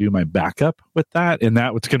the way I do my backup with that. And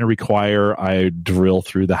that what's going to require I drill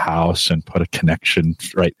through the house and put a connection,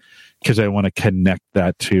 right? Because I want to connect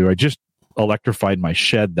that to, I just electrified my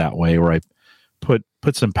shed that way where I put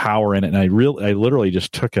some power in it. And I literally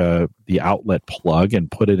just took the outlet plug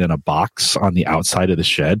and put it in a box on the outside of the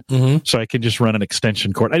shed. Mm-hmm. So I can just run an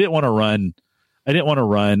extension cord. I didn't want to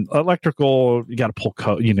run electrical. You got to pull,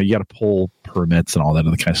 you got to pull permits and all that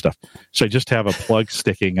other kind of stuff. So I just have a plug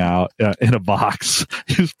sticking out in a box.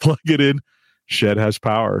 Just plug it in. Shed has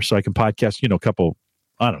power, so I can podcast.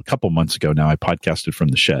 A couple months ago now, I podcasted from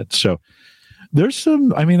the shed. So there's some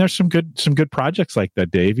good projects like that,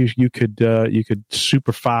 Dave. You could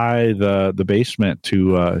superfy the basement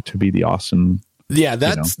to be the awesome. Yeah,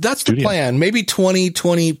 that's the plan. Maybe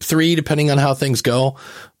 2023, depending on how things go.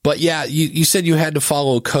 But yeah, you said you had to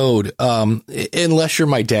follow code, unless you're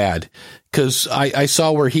my dad, because I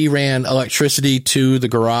saw where he ran electricity to the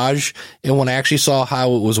garage, and when I actually saw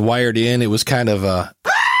how it was wired in, it was kind of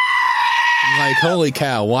like, holy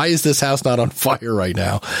cow, why is this house not on fire right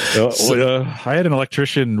now? I had an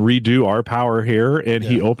electrician redo our power here, and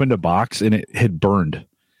he opened a box and it had burned.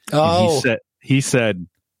 Oh, and he said,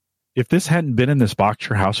 if this hadn't been in this box,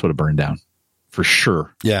 your house would have burned down for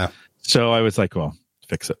sure. Yeah. So I was like, well,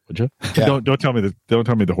 fix it, would you? Yeah. Don't tell me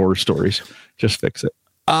the horror stories. Just fix it.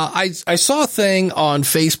 I saw a thing on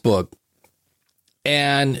Facebook,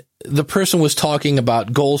 and the person was talking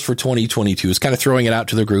about goals for 2022. It's kind of throwing it out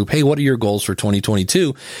to the group. Hey, what are your goals for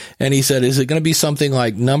 2022? And he said, is it going to be something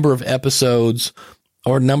like number of episodes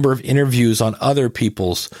or number of interviews on other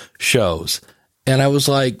people's shows? And I was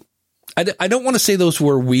like, I don't want to say those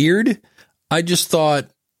were weird. I just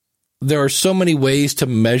thought there are so many ways to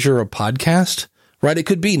measure a podcast, right? It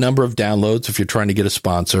could be number of downloads if you're trying to get a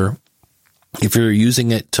sponsor. if you're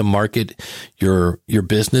using it to market your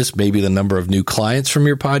business, maybe the number of new clients from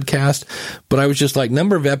your podcast. But I was just like,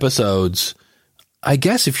 number of episodes, I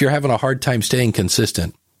guess if you're having a hard time staying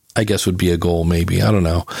consistent, I guess would be a goal. Maybe. I don't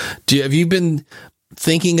know. Have you been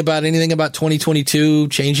thinking about anything about 2022,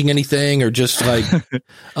 changing anything, or just like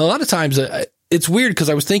a lot of times it's weird because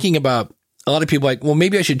I was thinking about a lot of people like, well,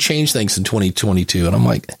 maybe I should change things in 2022. And I'm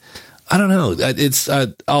like, I don't know. It's,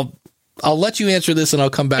 I'll let you answer this and I'll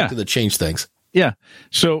come back to the change things. Yeah.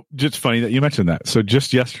 So just funny that you mentioned that. So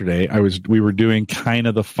just yesterday we were doing kind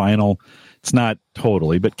of the final, it's not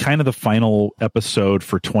totally, but kind of the final episode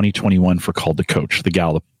for 2021 for Called to Coach, the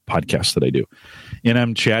Gallup podcast that I do. And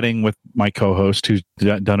I'm chatting with my co-host who's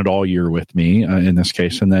done it all year with me in this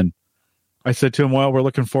case. And then I said to him, well, we're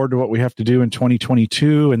looking forward to what we have to do in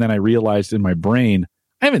 2022. And then I realized in my brain,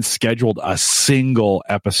 I haven't scheduled a single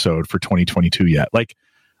episode for 2022 yet. Like,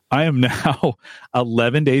 I am now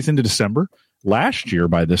 11 days into December. Last year,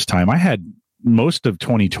 by this time, I had most of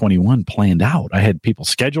 2021 planned out. I had people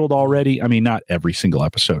scheduled already. I mean, not every single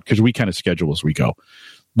episode because we kind of schedule as we go,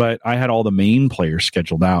 but I had all the main players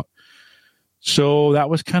scheduled out. So that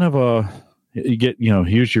was kind of you get,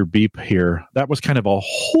 here's your beep here. That was kind of a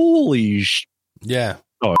yeah.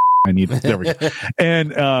 Oh, I need it. There we go.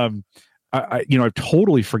 And, I've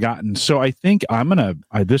totally forgotten. So I think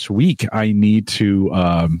this week I need to,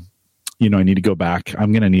 I need to go back.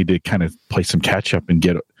 I'm going to need to kind of play some catch up and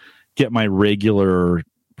get my regular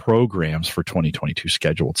programs for 2022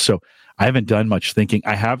 scheduled. So I haven't done much thinking.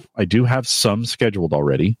 I do have some scheduled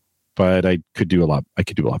already, but I could do a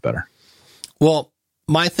lot better. Well,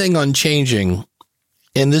 my thing on changing,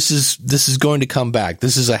 and this is going to come back.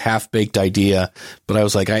 This is a half-baked idea, but I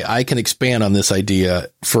was like, I can expand on this idea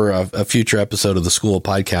for a future episode of the School of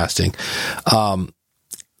Podcasting.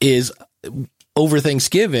 Is over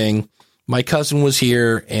Thanksgiving, my cousin was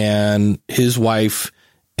here and his wife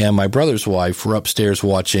and my brother's wife were upstairs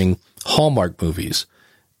watching Hallmark movies.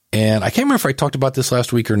 And I can't remember if I talked about this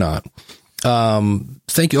last week or not.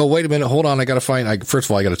 Thank you. Oh, wait a minute. Hold on. I got to first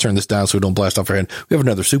of all, I got to turn this down so we don't blast off our head. We have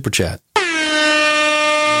another super chat.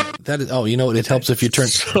 That is, it helps if you turn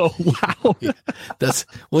so loud.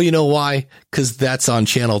 Well, you know why? Because that's on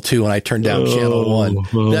channel 2 and I turned down channel 1.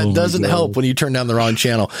 That doesn't help when you turn down the wrong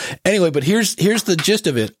channel. Anyway, but here's the gist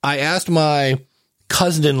of it. I asked my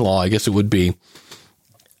cousin-in-law, I guess it would be,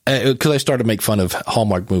 because I started to make fun of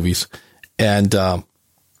Hallmark movies, and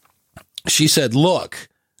she said, "Look."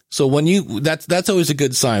 So when that's always a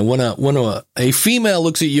good sign. When a female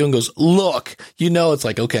looks at you and goes, "Look," it's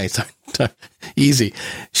like, okay, easy.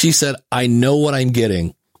 She said, "I know what I'm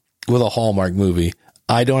getting with a Hallmark movie.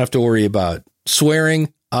 I don't have to worry about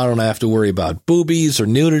swearing. I don't have to worry about boobies or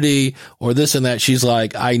nudity or this and that." She's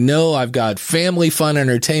like, "I know I've got family fun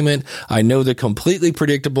entertainment. I know they're completely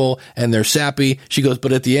predictable and they're sappy." She goes,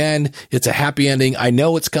 "But at the end, it's a happy ending. I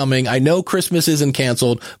know it's coming. I know Christmas isn't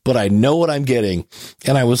canceled, but I know what I'm getting."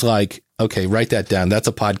 And I was like, okay, write that down. That's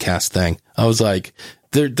a podcast thing. I was like,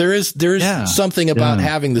 there is something about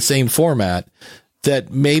having the same format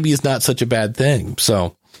that maybe is not such a bad thing.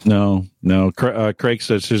 So. No. Craig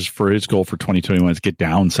says his goal for 2021 is get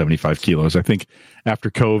down 75 kilos. I think after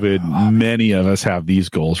COVID, many of us have these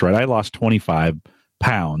goals, right? I lost 25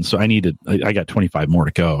 pounds, so I got 25 more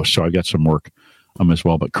to go. So I got some work as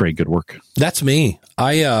well. But Craig, good work. That's me.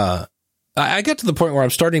 I got to the point where I'm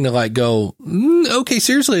starting to go, okay,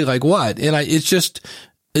 seriously, like what? And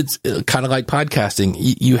it's kind of like podcasting.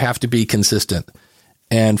 You have to be consistent.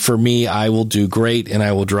 And for me, I will do great and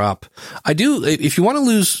I will drop. If you want to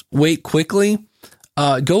lose weight quickly,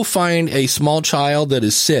 go find a small child that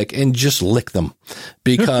is sick and just lick them.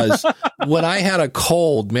 Because when I had a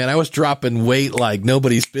cold, man, I was dropping weight like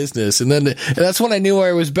nobody's business. And that's when I knew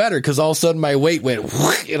I was better, because all of a sudden my weight went,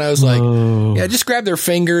 and I was like, yeah, just grab their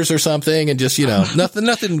fingers or something and just,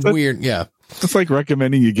 nothing weird. Yeah. It's like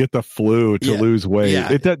recommending you get the flu to lose weight.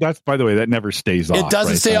 Yeah. That's, by the way, that never stays off. It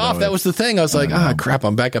doesn't stay off. That was the thing. I was like, crap,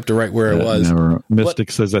 I'm back up to right where it was.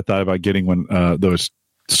 Mystic says, I thought about getting those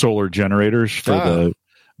solar generators for the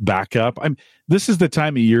backup. This is the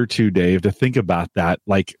time of year too, Dave, to think about that.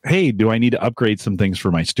 Like, hey, do I need to upgrade some things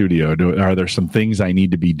for my studio? Are there some things I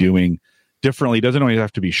need to be doing differently? It doesn't always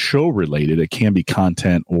have to be show related. It can be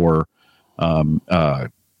content or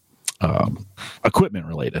equipment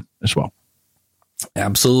related as well.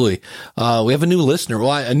 Absolutely. We have a new listener.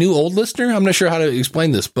 Well, a new old listener. I'm not sure how to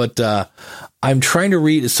explain this, but I'm trying to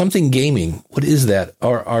read something gaming. What is that?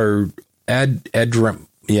 Our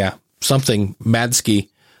something Madsky.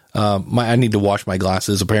 I need to wash my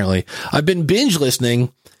glasses. Apparently, I've been binge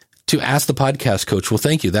listening to Ask the Podcast Coach. Well,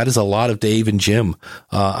 thank you. That is a lot of Dave and Jim.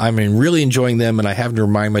 I'm really enjoying them, and I have to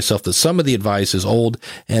remind myself that some of the advice is old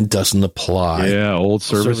and doesn't apply. Yeah, old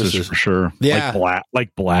services for sure. Yeah.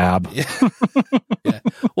 Like Blab. Yeah. Yeah.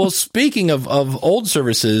 Well, speaking of old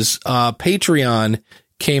services, Patreon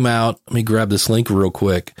came out. Let me grab this link real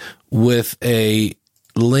quick with a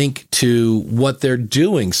link to what they're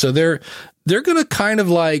doing. So they're going to kind of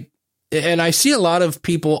like, and I see a lot of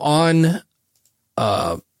people on,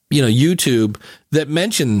 YouTube that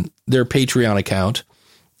mention their Patreon account.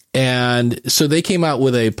 And so they came out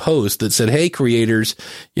with a post that said, hey, creators,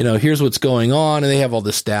 here's what's going on. And they have all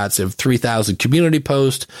the stats. They have 3,000 community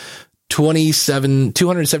posts,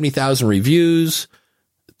 270,000 reviews,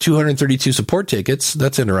 232 support tickets.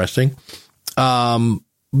 That's interesting.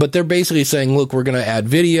 But they're basically saying, look, we're going to add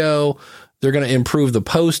video. They're going to improve the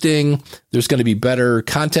posting. There's going to be better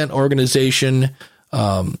content organization.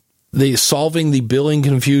 They solving the billing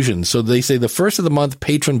confusion. So they say the first of the month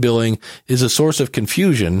patron billing is a source of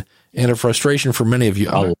confusion and a frustration for many of you.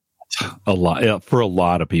 A lot. Yeah, for a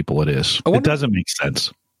lot of people, it is. It doesn't make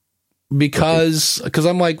sense. Because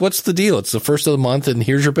I'm like, what's the deal? It's the first of the month and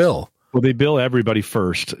here's your bill. Well, they bill everybody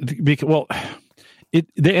first. They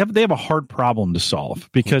have a hard problem to solve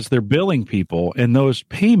because they're billing people and those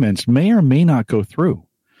payments may or may not go through.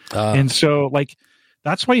 And so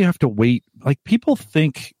that's why you have to wait. Like people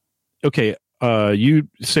think, okay, you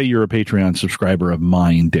say you're a Patreon subscriber of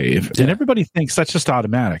mine, Dave, and everybody thinks that's just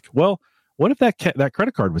automatic. Well, what if that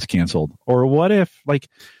credit card was canceled? Or what if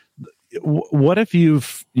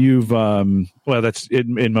you've well, that's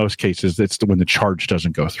in most cases, it's when the charge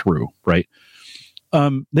doesn't go through, right?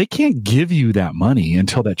 They can't give you that money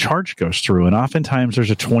until that charge goes through. And oftentimes there's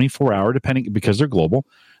a 24-hour, because they're global,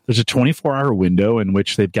 there's a 24-hour window in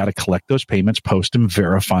which they've got to collect those payments, post them,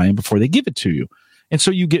 verify them before they give it to you. And so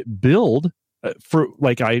you get billed for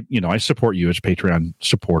I support you as a Patreon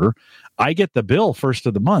supporter. I get the bill first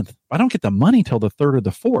of the month. I don't get the money till the third or the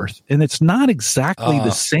fourth. And it's not exactly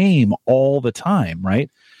the same all the time, right?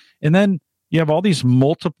 And then you have all these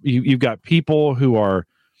you've got people who are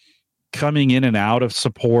coming in and out of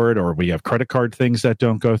support, or we have credit card things that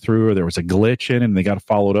don't go through, or there was a glitch in and they got to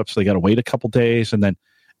follow it up. So they got to wait a couple days. And then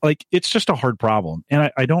it's just a hard problem.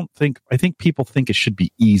 And I think people think it should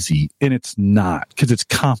be easy, and it's not, because it's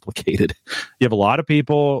complicated. You have a lot of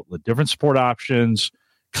people with different support options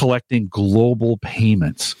collecting global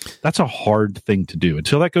payments. That's a hard thing to do.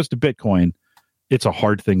 Until that goes to Bitcoin, it's a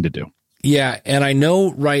hard thing to do. Yeah. And I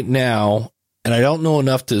know right now, and I don't know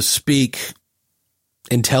enough to speak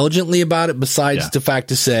intelligently about it, besides the fact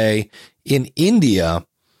to say in India,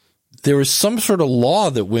 there was some sort of law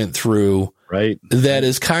that went through, right, that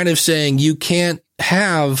is kind of saying you can't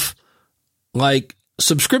have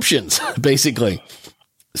subscriptions, basically.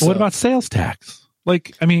 So, what about sales tax?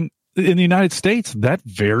 In the United States, that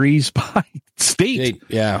varies by state.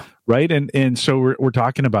 Yeah. Right. And so we're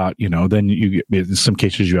talking about, then you, in some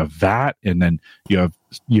cases you have VAT, and then you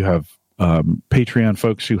have Patreon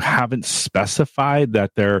folks who haven't specified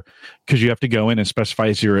that because you have to go in and specify,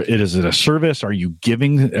 is it a service? Are you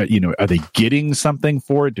giving, are they getting something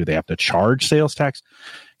for it? Do they have to charge sales tax?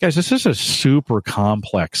 Guys, this is a super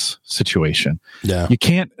complex situation. Yeah. You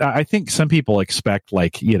can't, I think some people expect they're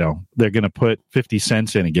going to put 50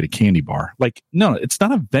 cents in and get a candy bar. No, it's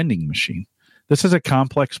not a vending machine. This is a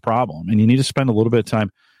complex problem, and you need to spend a little bit of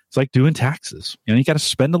time. It's like doing taxes. You got to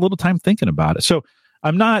spend a little time thinking about it. So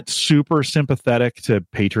I'm not super sympathetic to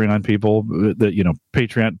Patreon people,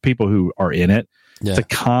 Patreon people who are in it. Yeah. It's a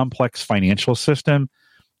complex financial system.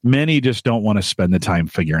 Many just don't want to spend the time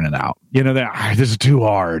figuring it out. This is too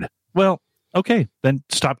hard. Well, okay, then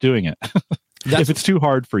stop doing it. If it's too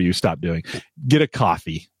hard for you, stop doing it. Get a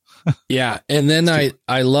coffee. Yeah. And then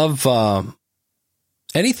I love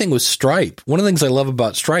anything with Stripe. One of the things I love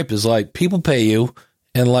about Stripe is people pay you,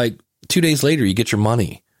 and 2 days later you get your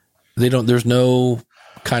money. There's no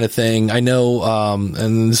kind of thing. I know,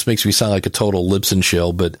 and this makes me sound like a total Libsyn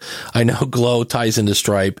shill, but I know Glow ties into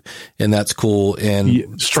Stripe, and that's cool.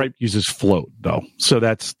 And Stripe uses Float though. So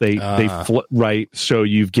that's, they float, right. So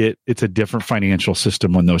it's a different financial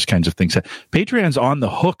system when those kinds of things. Patreon's on the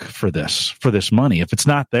hook for this money. If it's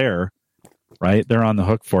not there, right, they're on the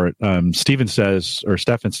hook for it. Stefan says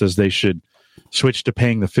they should switch to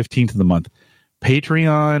paying the 15th of the month.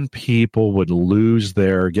 Patreon people would lose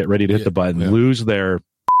their, get ready to hit the button, lose their,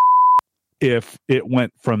 if it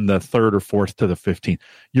went from the 3rd or 4th to the 15th.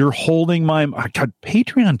 You're holding God,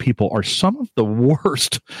 Patreon people are some of the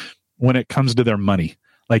worst when it comes to their money.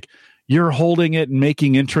 You're holding it and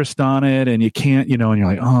making interest on it, and you can't, and you're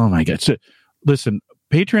like, oh my God. So listen,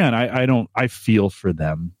 Patreon, I feel for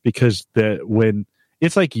them, because when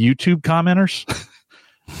it's like YouTube commenters.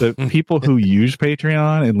 The people who use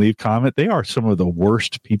Patreon and leave comment, they are some of the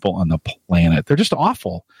worst people on the planet. They're just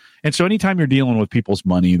awful. And so anytime you're dealing with people's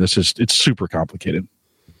money, it's super complicated.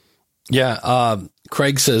 Yeah.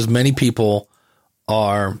 Craig says many people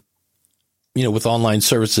are, with online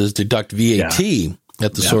services deduct VAT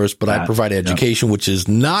at the source, but I provide education, which is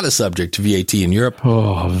not a subject to VAT in Europe.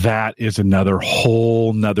 Oh, that is another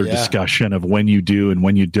whole discussion of when you do and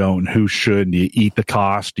when you don't, who should. Do you eat the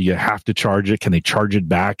cost? Do you have to charge it? Can they charge it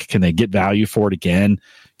back? Can they get value for it again?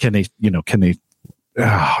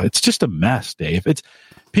 It's just a mess, Dave.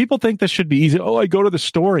 People think this should be easy. Oh, I go to the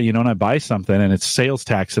store, and I buy something and it's sales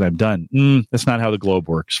tax and I'm done. That's not how the globe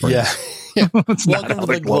works. It's welcome to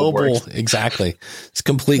the global. Exactly. It's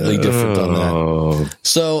completely different on that.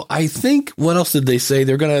 So I think, what else did they say?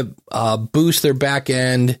 They're going to boost their back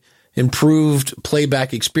end, improved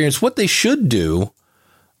playback experience. What they should do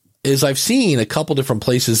is, I've seen a couple different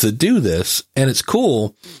places that do this, and it's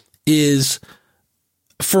cool, is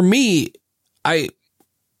for me, I'm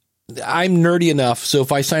nerdy enough, so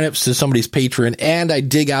if I sign up to somebody's Patreon and I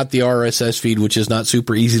dig out the RSS feed, which is not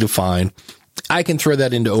super easy to find, I can throw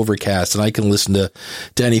that into Overcast and I can listen to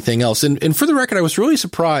anything else. And for the record, I was really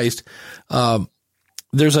surprised.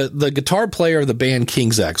 There's the guitar player of the band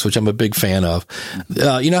King's X, which I'm a big fan of.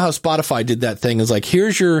 You know how Spotify did that thing? It's like,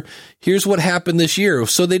 here's what happened this year.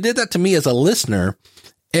 So they did that to me as a listener.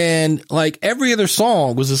 And like every other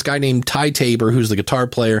song was this guy named Ty Tabor, who's the guitar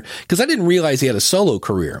player, because I didn't realize he had a solo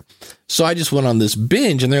career. So I just went on this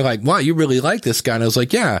binge and they're like, wow, you really like this guy? And I was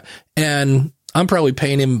like, yeah. And I'm probably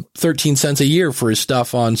paying him 13 cents a year for his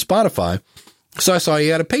stuff on Spotify. So I saw he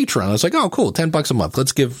had a Patreon. I was like, oh, cool. $10 a month.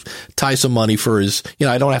 Let's give Ty some money for his,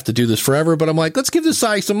 I don't have to do this forever, but I'm like, let's give this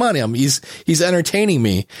guy some money. He's entertaining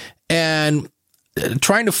me, and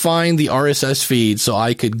trying to find the RSS feed so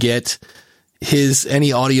I could get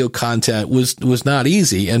any audio content was not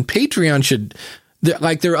easy. And Patreon they're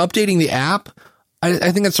updating the app.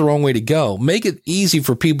 I think that's the wrong way to go. Make it easy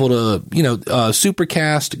for people to,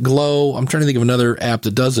 Supercast, Glow. I'm trying to think of another app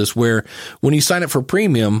that does this, where when you sign up for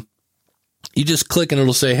premium, you just click and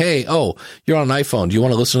it'll say, hey, you're on an iPhone. Do you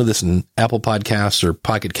want to listen to this in Apple Podcasts or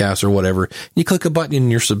Pocket Casts or whatever? You click a button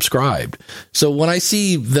and you're subscribed. So when I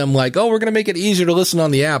see them like, we're going to make it easier to listen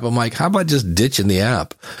on the app, I'm like, how about just ditching the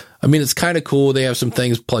app? I mean, it's kind of cool. They have some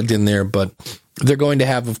things plugged in there, but they're going to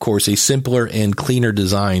have, of course, a simpler and cleaner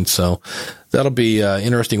design. So that'll be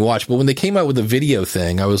interesting to watch. But when they came out with the video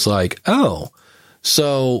thing, I was like, so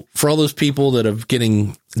for all those people that are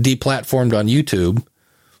getting deplatformed on YouTube,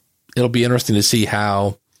 it'll be interesting to see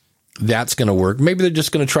how that's going to work. Maybe they're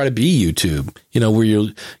just going to try to be YouTube,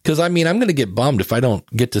 because I'm going to get bummed if I don't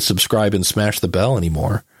get to subscribe and smash the bell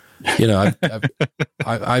anymore.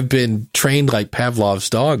 I've been trained like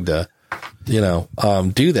Pavlov's dog to,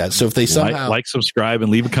 do that. So if they somehow like, subscribe,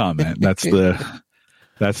 and leave a comment, that's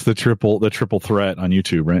the triple threat on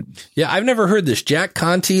YouTube, right? Yeah. I've never heard this. Jack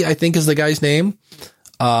Conti, I think, is the guy's name.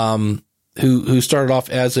 Who started off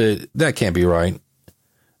as that can't be right.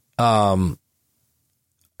 Are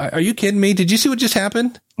you kidding me? Did you see what just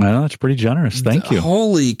happened? Well, that's pretty generous. Thank you.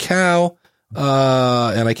 Holy cow.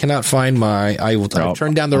 And I cannot find I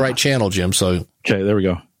turned down the right channel, Jim. So, okay, there we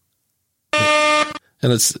go.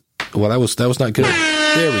 And that was not good.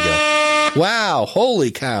 There we go. Wow.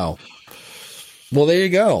 Holy cow. Well, there you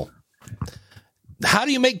go. How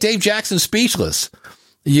do you make Dave Jackson speechless?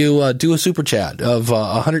 You do a super chat of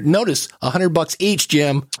 100. Notice $100 each,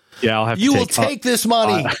 Jim. Yeah, I'll have to. You will take this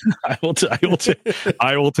money. I will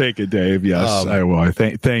take it, Dave. Yes, I will.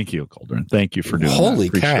 Thank you, Coldren. Thank you for doing holy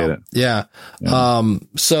that. Cow. It. Yeah.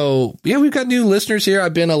 So we've got new listeners here.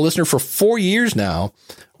 I've been a listener for 4 years now.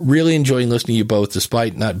 Really enjoying listening to you both,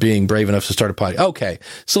 despite not being brave enough to start a podcast. Okay,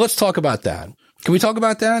 so let's talk about that. Can we talk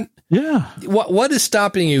about that? Yeah. What is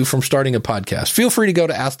stopping you from starting a podcast? Feel free to go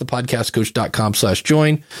to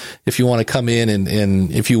askthepodcastcoach.com/join if you want to come in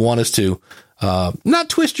and if you want us to not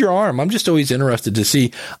twist your arm. I'm just always interested to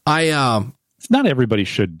see. Not everybody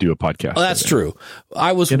should do a podcast. Oh, that's true.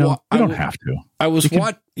 I was. We don't have to. I was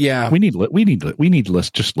what? Yeah. We need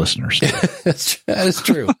just listeners. That is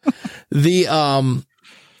true.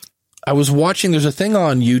 I was watching. There's a thing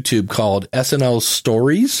on YouTube called SNL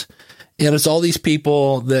Stories. And it's all these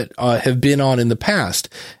people that have been on in the past.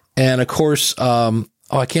 And of course, what's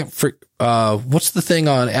the thing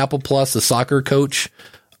on Apple Plus, the soccer coach?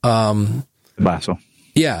 Lasso.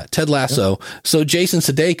 Yeah, Ted Lasso. Yeah. So Jason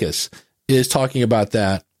Sudeikis is talking about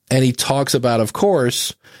that. And he talks about, of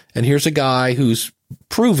course, and here's a guy who's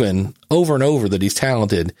proven over and over that he's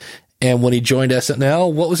talented. And when he joined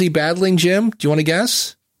SNL, what was he battling, Jim? Do you want to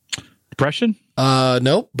guess? Depression?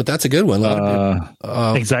 Nope, but that's a good one.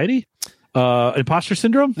 Anxiety? Imposter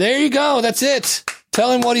syndrome? There you go. That's it.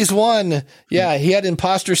 Tell him what he's won. Yeah, he had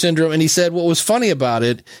imposter syndrome, and he said what was funny about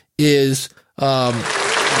it is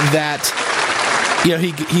that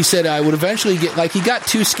he said I would eventually get, like, he got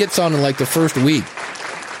 2 skits on in like the first week,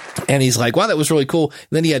 and he's like, wow, that was really cool. And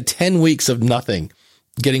then he had 10 weeks of nothing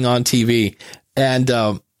getting on TV, and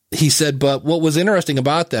he said, but what was interesting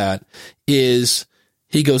about that is,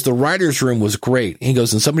 he goes, the writer's room was great. He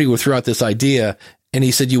goes, and somebody would throw out this idea, and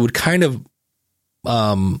he said you would kind of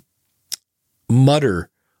mutter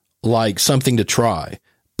like something to try,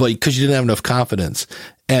 but because you didn't have enough confidence.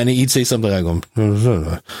 And he'd say something like,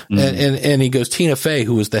 and he goes, Tina Fey,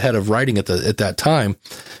 who was the head of writing at that time,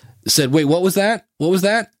 said, wait, what was that? What was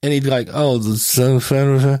that? And he'd be like, and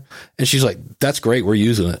she's like, that's great. We're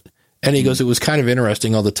using it. And he goes, it was kind of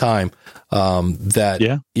interesting all the time.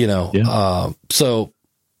 So,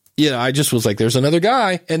 I just was like, there's another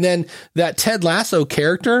guy. And then that Ted Lasso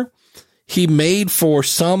character, he made for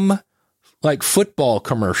some like football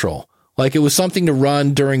commercial. Like, it was something to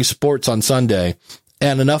run during sports on Sunday,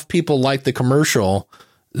 and enough people liked the commercial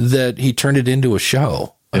that he turned it into a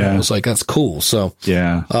show. And I was like, that's cool. So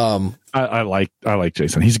I like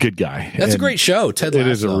Jason. He's a good guy. That's a great show. Ted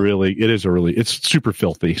Lasso. It's super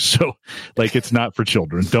filthy. So, like, it's not for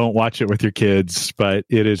children. Don't watch it with your kids, but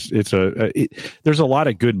there's a lot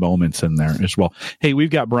of good moments in there as well. Hey, we've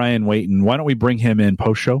got Brian waiting. Why don't we bring him in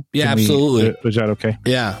post show? Yeah, absolutely. Is that okay?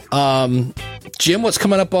 Yeah. Jim, what's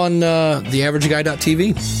coming up on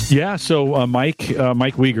theaverageguy.tv? Yeah. So, Mike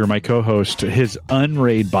Weger, my co-host, his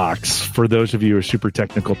Unraid box, for those of you who are super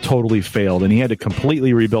technical, totally failed, and he had to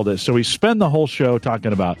completely rebuild it. So we spend the whole show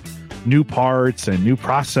talking about new parts and new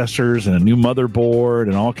processors and a new motherboard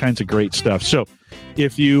and all kinds of great stuff. So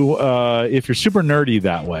if you're super nerdy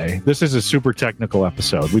that way, this is a super technical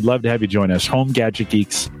episode. We'd love to have you join us.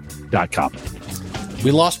 HomeGadgetGeeks.com.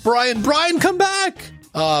 We lost Brian. Brian, come back.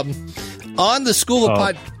 On the School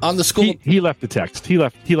of he left the text. He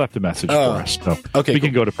left the message for us. So okay, we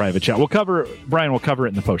can go to private chat. Brian will cover it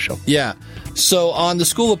in the post show. Yeah. So on the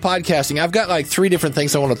School of Podcasting, I've got like 3 different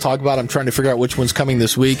things I want to talk about. I'm trying to figure out which one's coming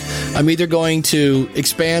this week. I'm either going to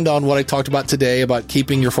expand on what I talked about today about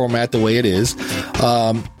keeping your format the way it is.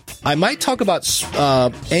 I might talk about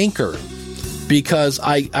Anchor, because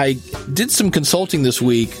I did some consulting this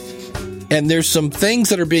week, and there's some things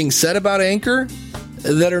that are being said about Anchor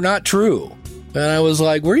that are not true. And I was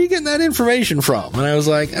like, where are you getting that information from? And I was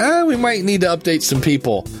like, we might need to update some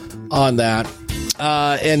people on that.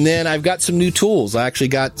 And then I've got some new tools. I actually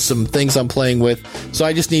got some things I'm playing with. So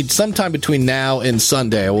I just need sometime between now and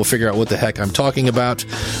Sunday, I will figure out what the heck I'm talking about.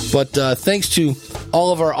 But thanks to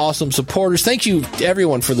all of our awesome supporters. Thank you to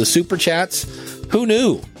everyone for the super chats. Who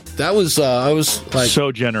knew? That was, I was like,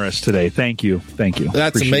 so generous today. Thank you.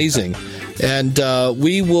 That's appreciate amazing. That. And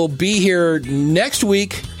we will be here next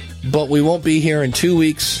week, but we won't be here in 2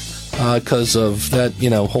 weeks because of that,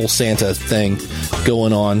 whole Santa thing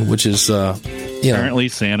going on, which is, apparently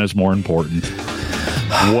Santa's more important.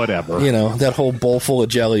 Whatever. That whole bowl full of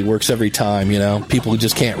jelly works every time, people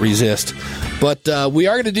just can't resist. But we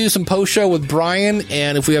are going to do some post-show with Brian,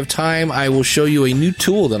 and if we have time, I will show you a new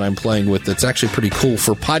tool that I'm playing with that's actually pretty cool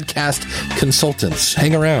for podcast consultants.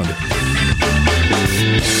 Hang around.